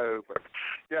I don't know. But,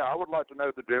 yeah, I would like to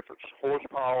know the difference,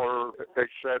 horsepower,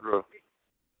 etc.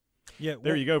 Yeah,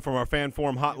 there you go from our fan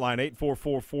forum hotline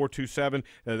 844-427.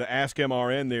 The Ask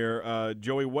MRN there,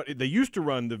 Joey. What they used to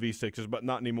run the V6s, but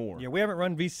not anymore. Yeah, we haven't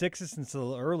run V6s since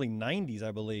the early '90s,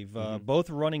 I believe. Both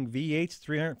running V8s,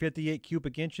 358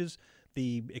 cubic inches.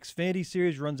 The Xfinity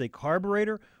Series runs a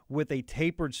carburetor with a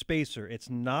tapered spacer. It's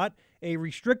not a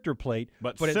restrictor plate,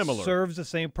 but it serves the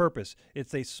same purpose.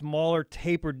 It's a smaller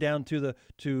tapered down to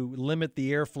limit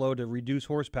the airflow to reduce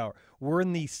horsepower. We're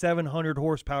in the 700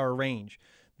 horsepower range.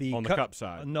 On the Cup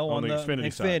side. No, on the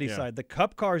Xfinity side. side. The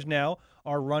Cup cars now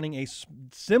are running a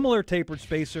similar tapered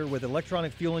spacer with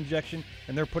electronic fuel injection,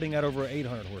 and they're putting out over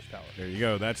 800 horsepower. There you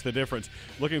go. That's the difference.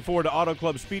 Looking forward to Auto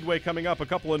Club Speedway coming up. A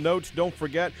couple of notes. Don't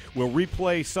forget, we'll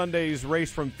replay Sunday's race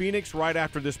from Phoenix right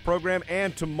after this program.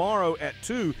 And tomorrow at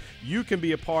 2, you can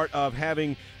be a part of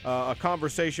having a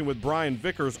conversation with Brian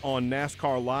Vickers on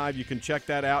NASCAR Live. You can check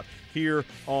that out here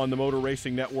on the Motor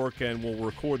Racing Network, and we'll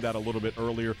record that a little bit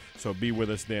earlier, so be with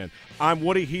us then. I'm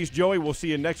Woody. He's Joey. We'll see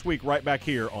you next week right back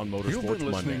here on Motorsports Monday. You've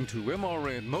been listening to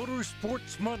MRN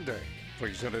Motorsports Monday,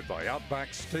 presented by Outback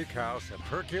Steakhouse and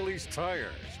Hercules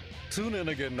Tires. Tune in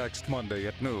again next Monday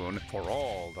at noon for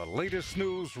all the latest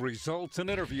news, results, and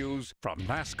interviews from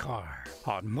NASCAR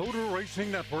on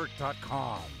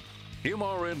MotorRacingNetwork.com.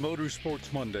 MRN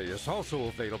Motorsports Monday is also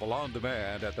available on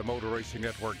demand at the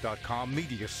MotorRacingNetwork.com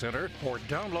Media Center or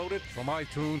download it from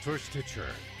iTunes or Stitcher.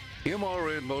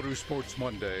 MRN Motorsports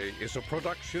Monday is a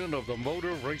production of the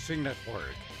Motor Racing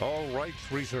Network. All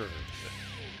rights reserved.